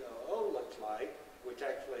oxide, COO, looks like, which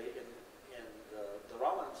actually in the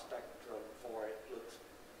Raman spectrum for it looks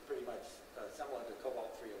pretty much similar to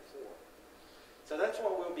cobalt 304. So that's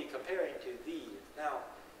what we'll be comparing to these. Now,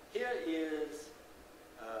 here is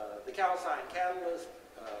the calcine catalyst,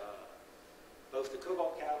 both the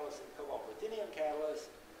cobalt catalyst and cobalt ruthenium catalyst.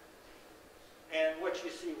 And what you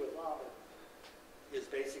see with Raman is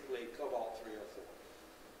basically cobalt 304.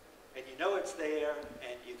 And you know it's there,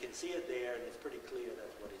 and you can see it there, and it's pretty clear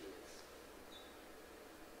that's what it is.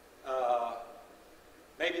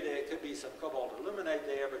 Maybe there could be some cobalt aluminate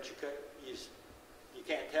there, but you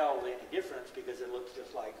can't tell any difference because it looks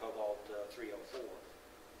just like cobalt 304.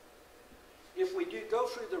 If we do go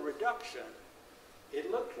through the reduction,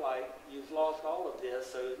 it looks like you've lost all of this,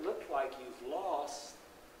 so it looks like you've lost,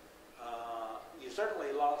 you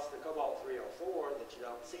certainly lost the cobalt 304 that you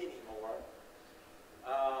don't see anymore.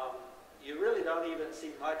 You really don't even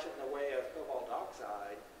see much in the way of cobalt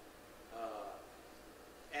oxide.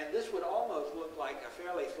 And this would almost look like a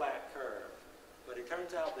fairly flat curve, but it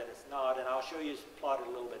turns out that it's not, and I'll show you plotted a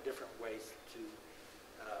little bit different ways to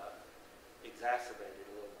exacerbate it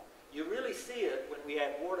a little more. You really see it when we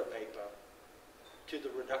add water vapor to the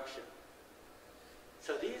reduction.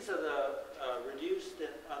 So these are the reduced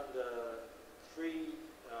under 3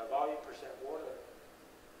 volume percent water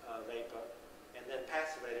vapor, and then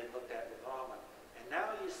passivated and looked at with Raman. And now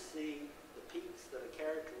you see the peaks that are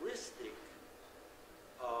characteristic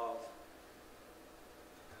of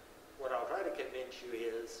what I'll try to convince you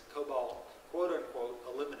is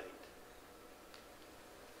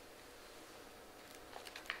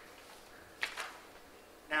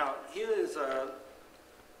is a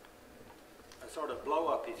sort of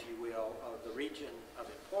blow-up, if you will, of the region of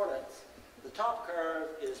importance. The top curve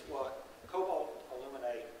is what cobalt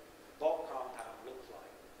aluminate bulk compound looks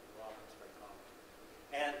like, Raman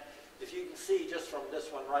spectrometry. And if you can see just from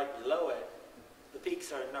this one right below it, the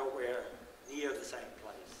peaks are nowhere near the same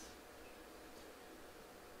place.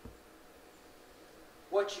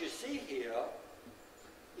 What you see here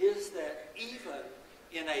is that even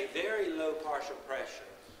in a very low partial pressure,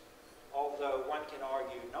 although one can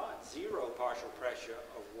argue not zero partial pressure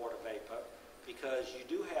of water vapor, because you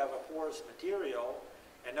do have a porous material,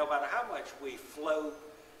 and no matter how much we flow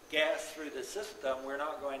gas through the system, we're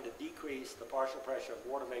not going to decrease the partial pressure of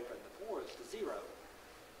water vapor in the pores to zero.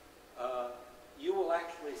 You will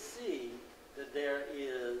actually see that there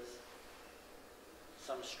is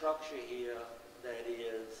some structure here that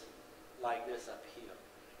is like this up here.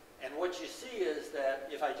 And what you see is that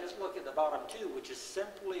if I just look at the bottom two, which is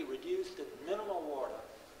simply reduced in minimal water,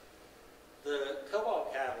 the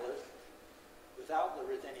cobalt catalyst, without the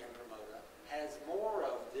ruthenium promoter, has more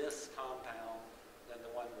of this compound than the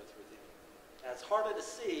one with ruthenium. Now, it's harder to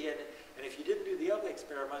see, and if you didn't do the other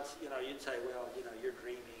experiments, you'd say, well, you're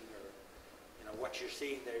dreaming, or, what you're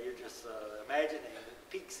seeing there, you're just imagining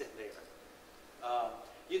the peaks in there.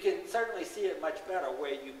 You can certainly see it much better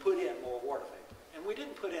where you put in more water vapor. And we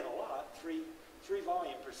didn't put in a lot. 3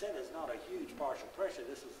 volume percent is not a huge partial pressure.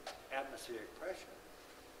 This is atmospheric pressure.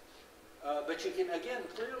 But you can, again,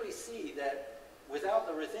 clearly see that without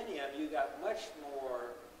the ruthenium, you got much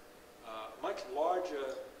more, much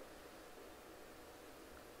larger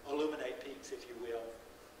aluminate peaks, if you will,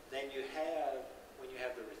 than you have when you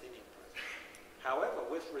have the ruthenium present. However,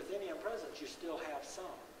 with ruthenium present, you still have some.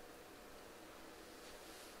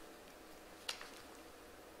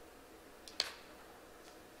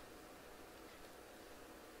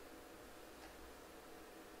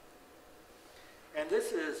 And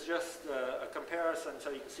this is just a comparison so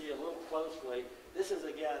you can see a little closely. This is,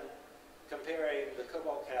 again, comparing the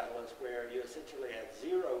cobalt catalyst where you essentially had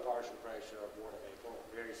zero partial pressure of water vapor,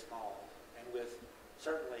 very small, and with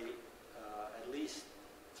certainly at least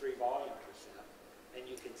 3 volume percent. And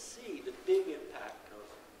you can see the big impact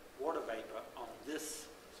of water vapor on this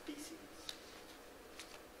species.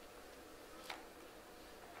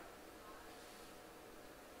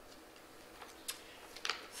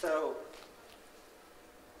 So,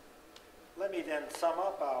 let me then sum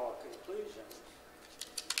up our conclusions.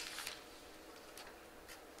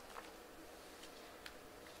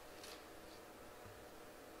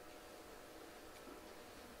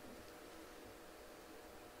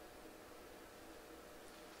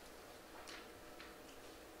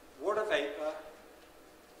 Water vapor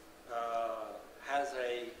has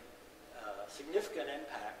a significant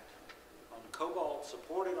impact on cobalt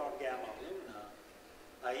supported on gamma alumina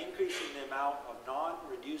by increasing the amount of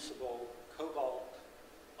non-reducible cobalt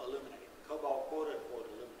aluminate, cobalt quote-unquote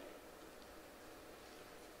aluminate.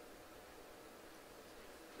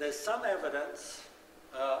 There's some evidence,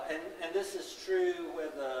 and this is true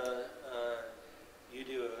whether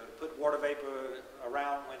you put water vapor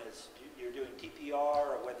around when you're doing TPR,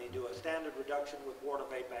 or whether you do a standard reduction with water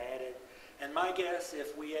vapor added. And my guess,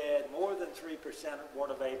 if we add more than 3%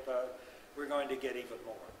 water vapor, we're going to get even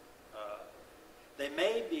more. They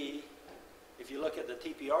may be, if you look at the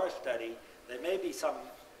TPR study, there may be some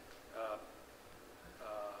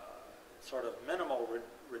sort of minimal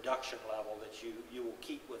reduction level that you will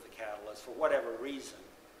keep with the catalyst for whatever reason.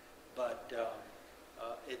 But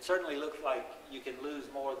it certainly looks like you can lose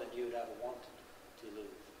more than you'd ever wanted to lose.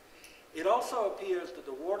 It also appears that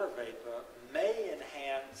the water vapor may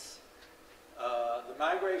enhance the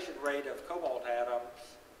migration rate of cobalt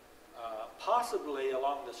atoms, possibly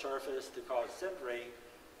along the surface to cause sintering,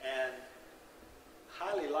 and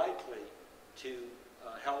highly likely to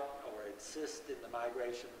help or assist in the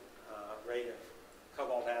migration rate of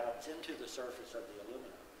cobalt atoms into the surface of the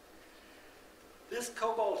aluminum. This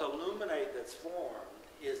cobalt aluminate that's formed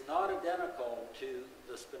is not identical to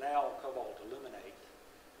the spinel cobalt aluminate,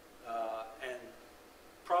 and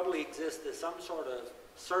probably exists as some sort of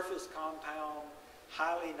surface compound,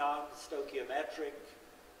 highly non-stoichiometric,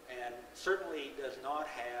 and certainly does not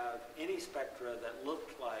have any spectra that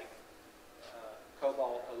looked like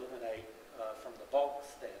cobalt aluminate from the bulk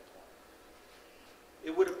standpoint.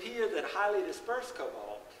 It would appear that highly dispersed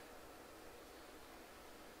cobalt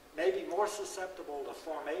may be more susceptible to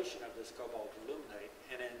formation of this cobalt aluminate,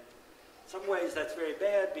 and in some ways that's very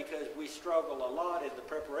bad because we struggle a lot in the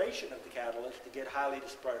preparation of the catalyst to get highly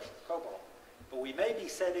dispersed cobalt. But we may be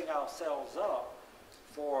setting ourselves up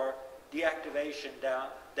for deactivation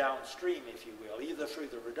downstream, if you will, either through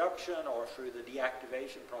the reduction or through the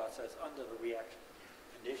deactivation process under the reaction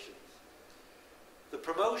conditions. The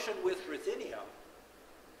promotion with ruthenium,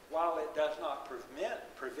 while it does not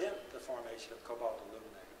prevent the formation of cobalt aluminate,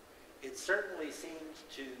 it certainly seems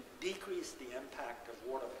to decrease the impact of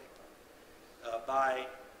water vapor. By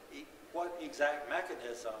what exact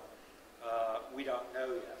mechanism, we don't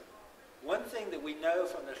know yet. One thing that we know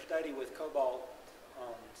from the study with cobalt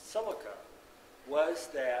on silica was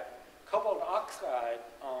that cobalt oxide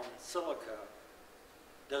on silica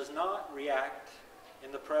does not react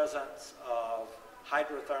in the presence of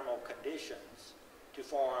hydrothermal conditions to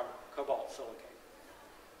form cobalt silicate.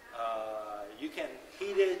 You can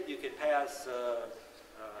heat it, you can pass a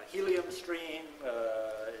helium stream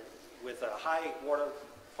with a high water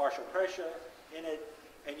partial pressure in it,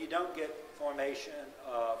 and you don't get formation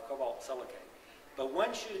of cobalt silicate. But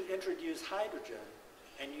once you introduce hydrogen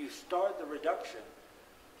and you start the reduction,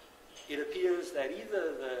 it appears that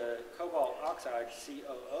either the cobalt oxide,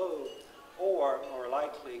 COO, or more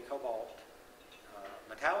likely cobalt,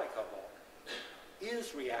 metallic cobalt,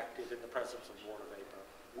 is reactive in the presence of water vapor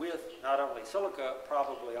with not only silica,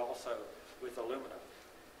 probably also with aluminum.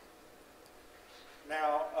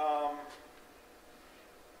 Now,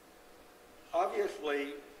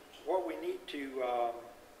 obviously, what we need to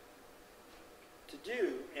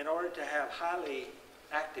do in order to have highly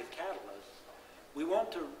active catalysts, we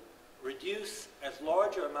want to reduce as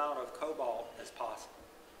large an amount of cobalt as possible.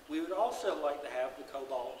 We would also like to have the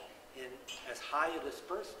cobalt in as high a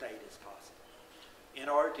dispersed state as possible in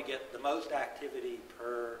order to get the most activity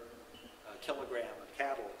per kilogram of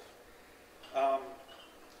catalyst.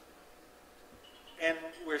 And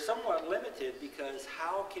we're somewhat limited because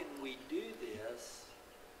how can we do this,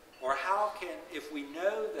 or how can, if we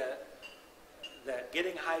know that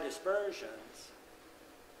getting high dispersions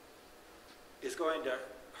is going to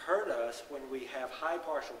hurt us when we have high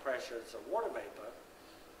partial pressures of water vapor,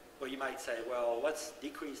 well, you might say, well, let's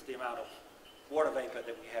decrease the amount of water vapor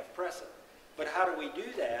that we have present. But how do we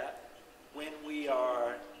do that when we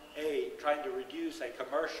are, trying to reduce a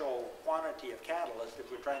commercial quantity of catalyst?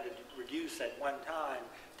 If we're trying to reduce at one time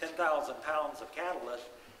 10,000 pounds of catalyst,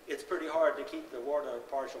 it's pretty hard to keep the water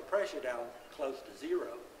partial pressure down close to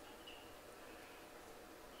zero.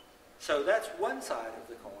 So that's one side of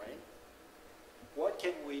the coin. What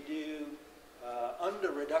can we do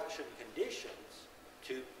under reduction conditions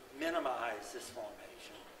to minimize this formation?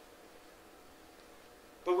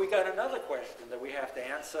 But we got another question that we have to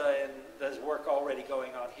answer, and there's work already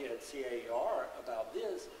going on here at CAER about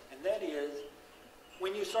this, and that is,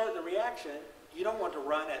 when you start the reaction, you don't want to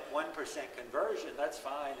run at 1% conversion. That's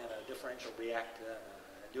fine in a differential reactor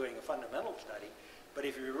doing a fundamental study. But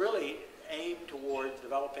if you really aim towards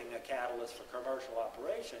developing a catalyst for commercial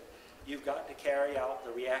operation, you've got to carry out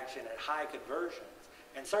the reaction at high conversions.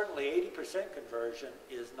 And certainly 80% conversion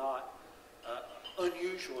is not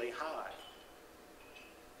unusually high.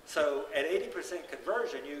 So at 80%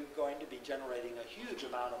 conversion, you're going to be generating a huge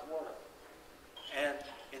amount of water. And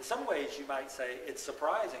in some ways, you might say it's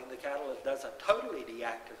surprising the catalyst doesn't totally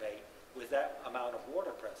deactivate with that amount of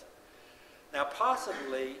water present. Now,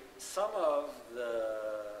 possibly some of the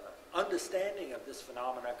understanding of this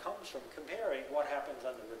phenomena comes from comparing what happens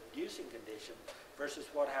under reducing conditions versus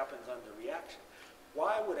what happens under reaction.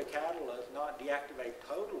 Why would a catalyst not deactivate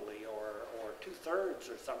totally or two-thirds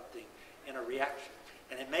or something in a reaction?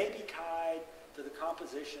 And it may be tied to the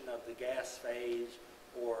composition of the gas phase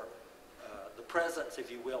or the presence,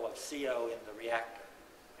 if you will, of CO in the reactor.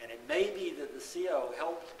 And it may be that the CO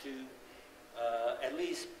helps to at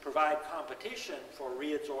least provide competition for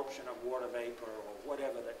reabsorption of water vapor or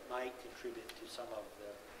whatever that might contribute to some of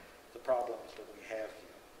the problems that we have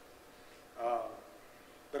here.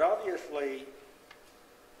 But obviously,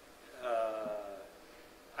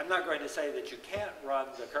 I'm not going to say that you can't run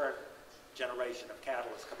the current generation of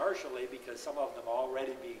catalysts commercially, because some of them are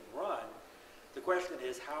already being run. The question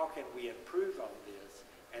is, how can we improve on this?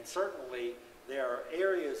 And certainly there are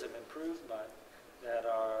areas of improvement that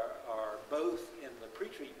are both in the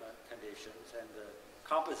pretreatment conditions and the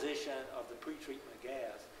composition of the pretreatment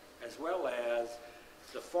gas, as well as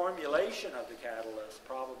the formulation of the catalyst,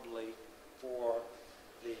 probably for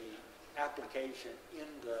the application in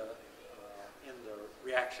the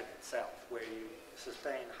reaction itself, where you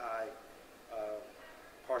sustain high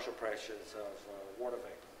partial pressures of water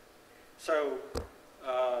vapor. So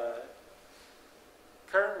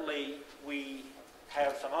currently we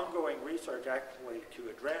have some ongoing research actually to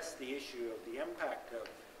address the issue of the impact of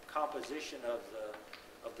composition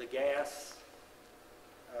of the gas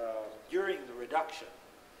during the reduction,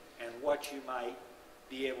 and what you might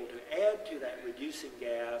be able to add to that reducing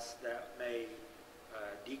gas that may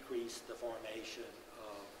decrease the formation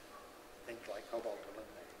of things like cobalt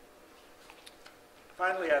aluminate.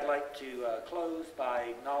 Finally, I'd like to close by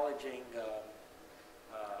acknowledging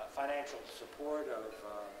financial support of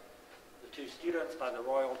the two students by the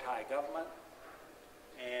Royal Thai government,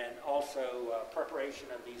 and also preparation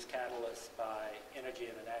of these catalysts by Energy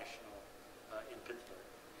International in Pittsburgh.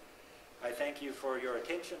 I thank you for your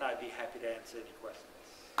attention. I'd be happy to answer any questions.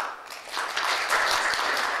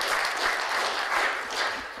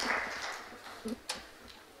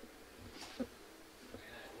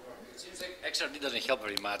 It seems like XRD doesn't help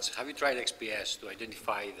very much. Have you tried XPS to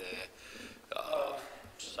identify the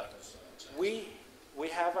We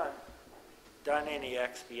haven't done any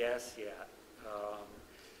XPS yet.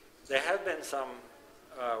 There have been some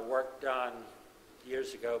work done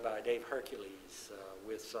years ago by Dave Hercules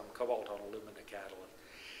with some cobalt on alumina catalyst.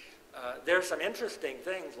 There's some interesting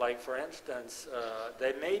things, like for instance,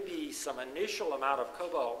 there may be some initial amount of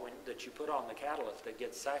cobalt that you put on the catalyst that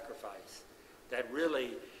gets sacrificed that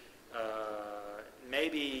really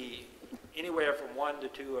maybe anywhere from 1 to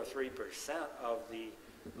 2 or 3% of the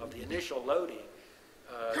initial loading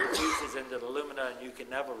reduces into the alumina, and you can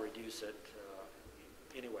never reduce it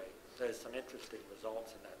anyway. There's some interesting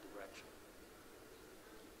results in that direction.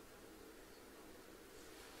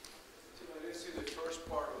 So I didn't see the first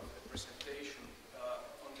part of the presentation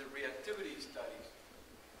on the reactivity studies.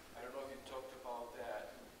 I don't know if you talked about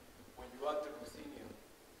that. When you add the ruthenium,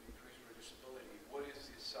 increase reducibility, what is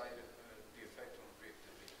the effect on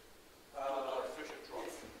reactivity?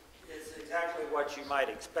 It's exactly what you might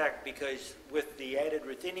expect, because with the added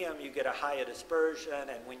ruthenium you get a higher dispersion,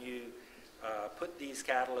 and when you put these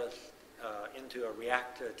catalysts into a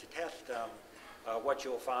reactor to test them, what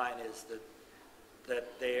you'll find is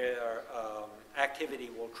that their activity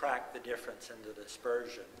will track the difference in the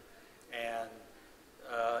dispersion. And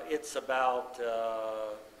it's about,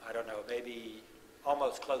 I don't know, maybe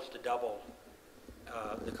almost close to double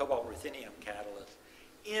the cobalt ruthenium catalyst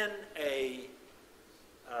in a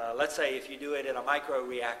let's say if you do it in a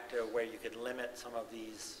microreactor where you could limit some of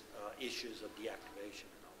these issues of deactivation.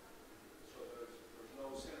 So there's no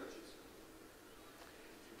synergies?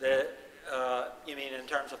 You mean in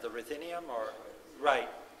terms of the ruthenium? Or right.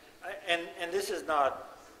 And this is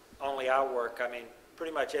not only our work. I mean,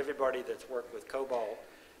 pretty much everybody that's worked with cobalt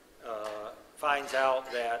finds out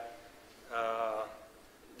that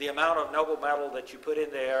the amount of noble metal that you put in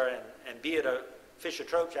there, and be it a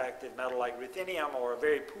Fischer-Tropsch active metal like ruthenium or a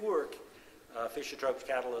very poor Fischer-Tropsch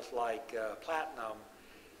catalyst like platinum,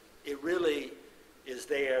 it really is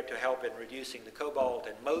there to help in reducing the cobalt.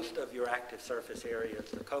 And most of your active surface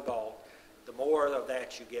areas, the cobalt, the more of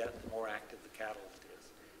that you get, the more active the catalyst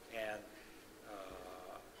is. And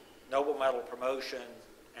noble metal promotion,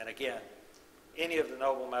 and again, any of the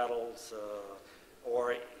noble metals,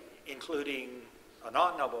 or including a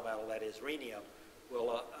non-noble metal, that is rhenium,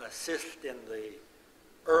 will assist in the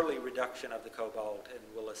early reduction of the cobalt and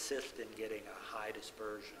will assist in getting a high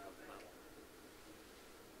dispersion of the metal.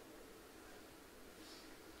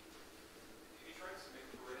 Have you tried some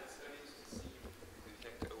infrared studies to see if you can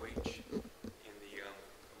detect OH in the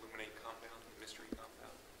aluminate compound, the mystery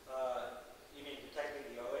compound? You mean detecting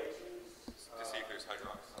the OHs? To see if there's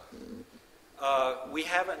hydroxide. We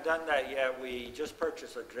haven't done that yet. We just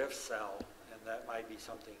purchased a drift cell, and that might be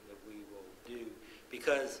something that we will do.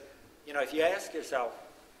 Because, you know, if you ask yourself,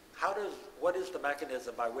 what is the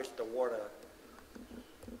mechanism by which the water,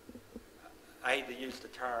 I hate to use the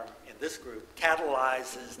term in this group,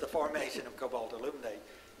 catalyzes the formation of cobalt aluminate,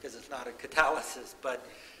 because it's not a catalysis, but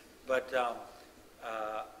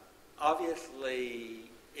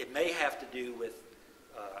obviously it may have to do with,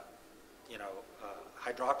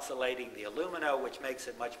 hydroxylating the alumina, which makes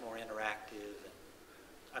it much more interactive. And,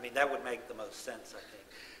 I mean, that would make the most sense, I think.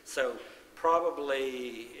 So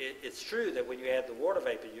probably it's true that when you add the water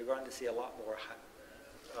vapor, you're going to see a lot more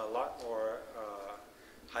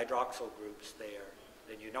hydroxyl groups there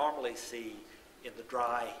than you normally see in the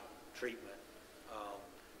dry treatment. But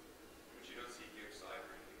you don't see gibbsite or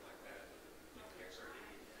anything like that in XRD.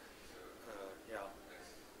 So Yeah.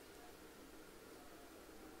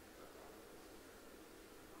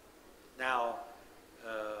 Now,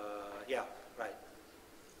 yeah, right.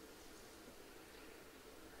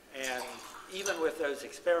 And even with those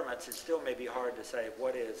experiments, it still may be hard to say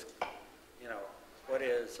what is,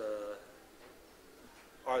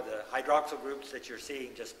 are the hydroxyl groups that you're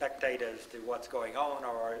seeing just spectators to what's going on,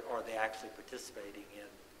 or are they actually participating in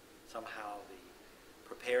somehow the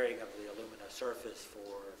preparing of the alumina surface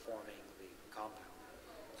for forming the compound?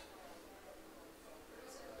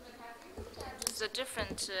 Have you looked at the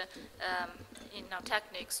different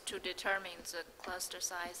techniques to determine the cluster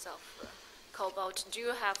size of cobalt. Do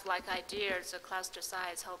you have like ideas the cluster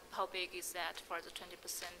size? How big is that for the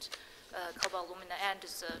 20% cobalt alumina and the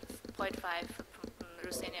 0.5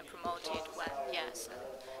 ruthenium promoted one? Yes.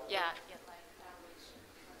 Yeah.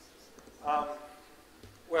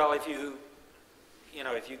 Well, if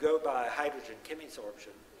you go by hydrogen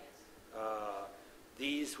chemisorption,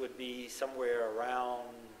 these would be somewhere around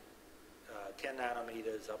 10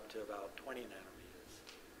 nanometers up to about 20 nanometers.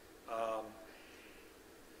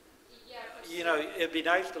 It'd be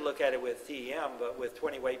nice to look at it with TEM, but with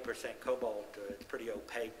 28% cobalt, it's pretty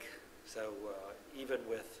opaque. So even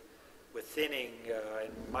with thinning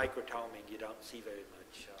and microtoming, you don't see very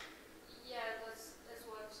much. That's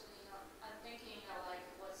what I'm thinking. Like,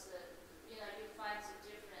 what's the you find the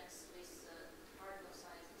difference with particle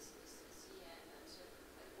sizes with CN, and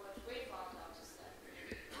like what we found out is that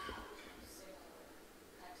similar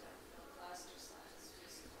kind of cluster size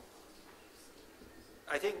with cobalt.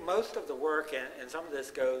 I think most of the work, and some of this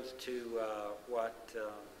goes to what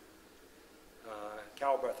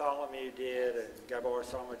Cal Bartholomew did and Gabor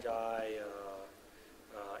Somajai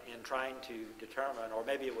in trying to determine, or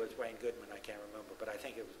maybe it was Wayne Goodwin, I can't remember, but I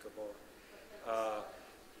think it was Gabor.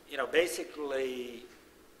 Basically,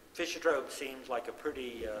 Fischer-Tropsch seems like a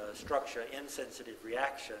pretty structure-insensitive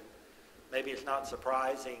reaction. Maybe it's not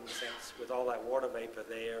surprising since with all that water vapor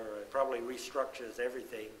there, it probably restructures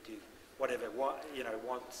everything to whatever it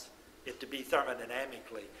wants it to be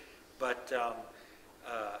thermodynamically. But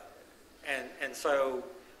so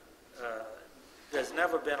there's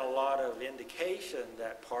never been a lot of indication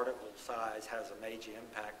that particle size has a major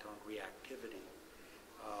impact on reactivity.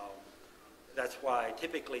 That's why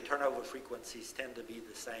typically turnover frequencies tend to be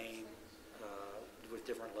the same with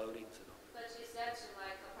different loadings and all. But is that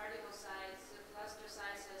like a particle size, the cluster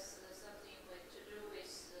size has something to do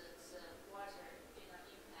with the water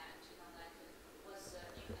impact, like what's the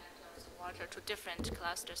impact of the water to different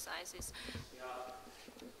cluster sizes? Yeah.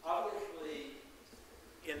 Obviously,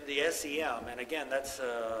 in the SEM, and again, that's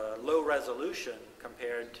low resolution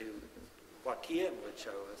compared to what TM would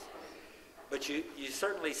show us, but you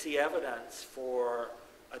certainly see evidence for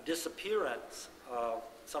a disappearance of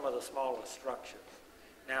some of the smaller structures.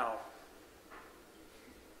 Now,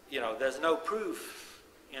 there's no proof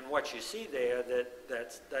in what you see there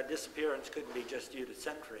that disappearance couldn't be just due to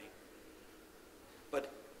sintering.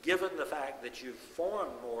 But given the fact that you've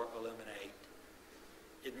formed more aluminate,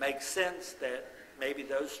 it makes sense that maybe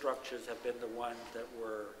those structures have been the ones that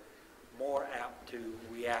were more apt to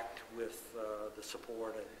react with the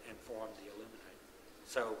support and form the aluminate.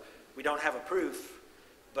 So we don't have a proof,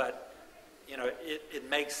 but it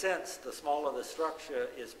makes sense. The smaller the structure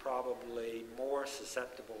is probably more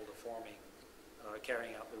susceptible to forming,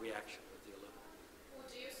 carrying out the reaction with the aluminum.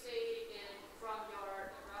 Would you say from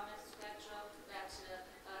your Raman spectrum that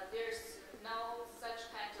there's no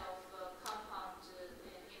such kind of compound,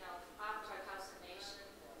 after calcination,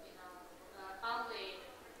 only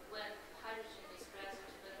when hydrogen is present,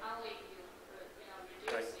 but only you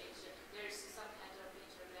reduce Right. it, there's some kind of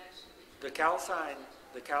interaction between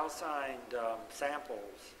The calcined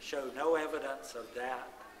samples show no evidence of that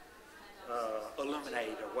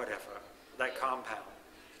aluminate or whatever, that compound.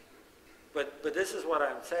 But this is what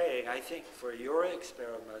I'm saying. I think for your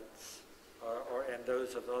experiments, and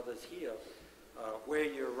those of others here, where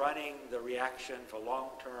you're running the reaction for long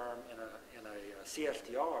term in a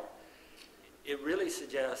CSTR, it really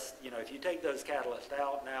suggests, if you take those catalysts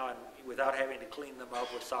out now and without having to clean them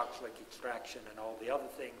up with SOx-like extraction and all the other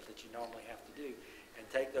things that you normally have to do, and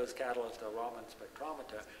take those catalysts to a Raman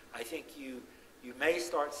spectrometer, I think you may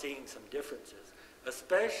start seeing some differences,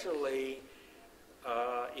 especially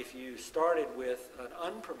if you started with an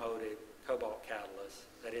unpromoted cobalt catalyst,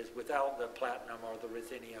 that is without the platinum or the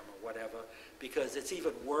ruthenium or whatever, because it's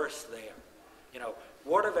even worse there.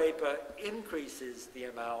 Water vapor increases the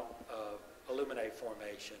amount of aluminate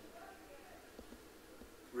formation.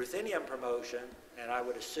 Ruthenium promotion, and I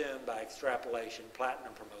would assume by extrapolation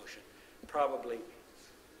platinum promotion, probably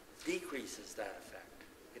decreases that effect.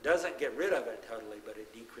 It doesn't get rid of it totally, but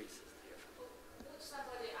it decreases the effect. Would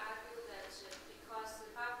somebody argue that because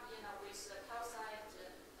with calcined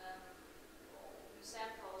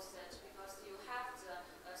samples, that because you have the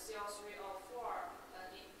CO3O4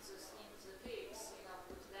 in the peaks,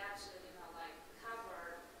 would that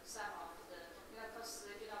cover some of the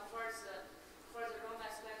because for the Raman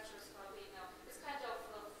spectroscopy, it's kind of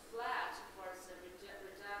flat for the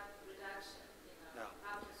reduction, No.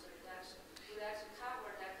 after the reduction. Would that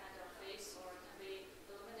cover that kind of phase, or can be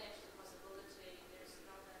illuminated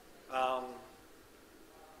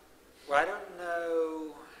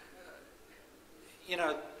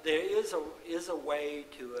There is a way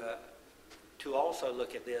to also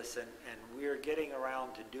look at this, and we're getting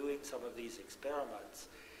around to doing some of these experiments.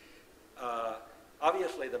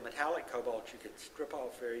 Obviously, the metallic cobalt you can strip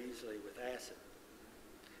off very easily with acid.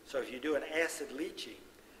 So if you do an acid leaching,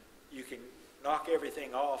 you can knock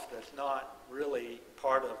everything off that's not really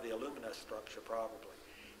part of the alumina structure, probably.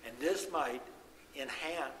 And this might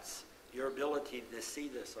enhance your ability to see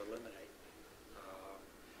this illuminate.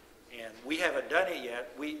 And we haven't done it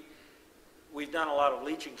yet. We've done a lot of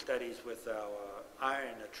leaching studies with our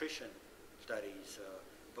iron attrition studies,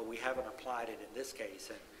 but we haven't applied it in this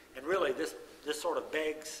case. And really, this sort of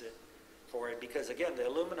begs it for it, because again, the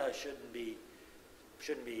alumina shouldn't be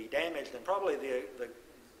damaged, and probably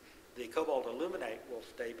the cobalt aluminate will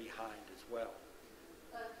stay behind as well.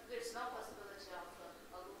 There's no possibility of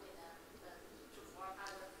alumina to form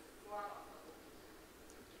other form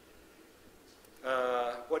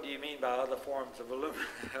of What do you mean by other forms of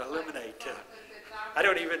aluminate? I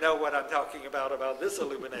don't even know what I'm talking about this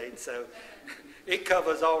aluminate, so it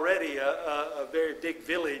covers already a very big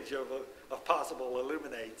village of possible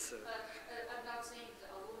aluminates. I'm not saying the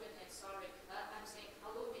aluminate, sorry. I'm saying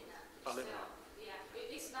alumina itself. Yeah,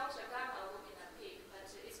 it's not a gamma alumina peak, but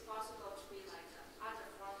it's possible to be like other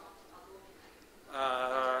form of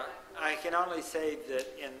alumina. I can only say that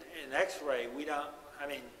in X-ray, we don't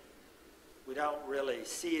really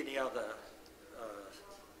see any other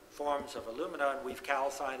forms of alumina, and we've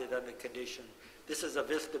calcined it under condition. This is a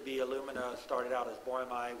Vista B alumina, started out as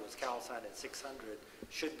boehmite, was calcined at 600,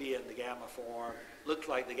 should be in the gamma form, looks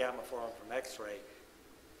like the gamma form from X-ray.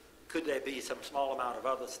 Could there be some small amount of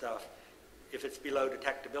other stuff? If it's below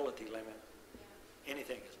detectability limit,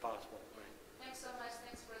 anything is possible.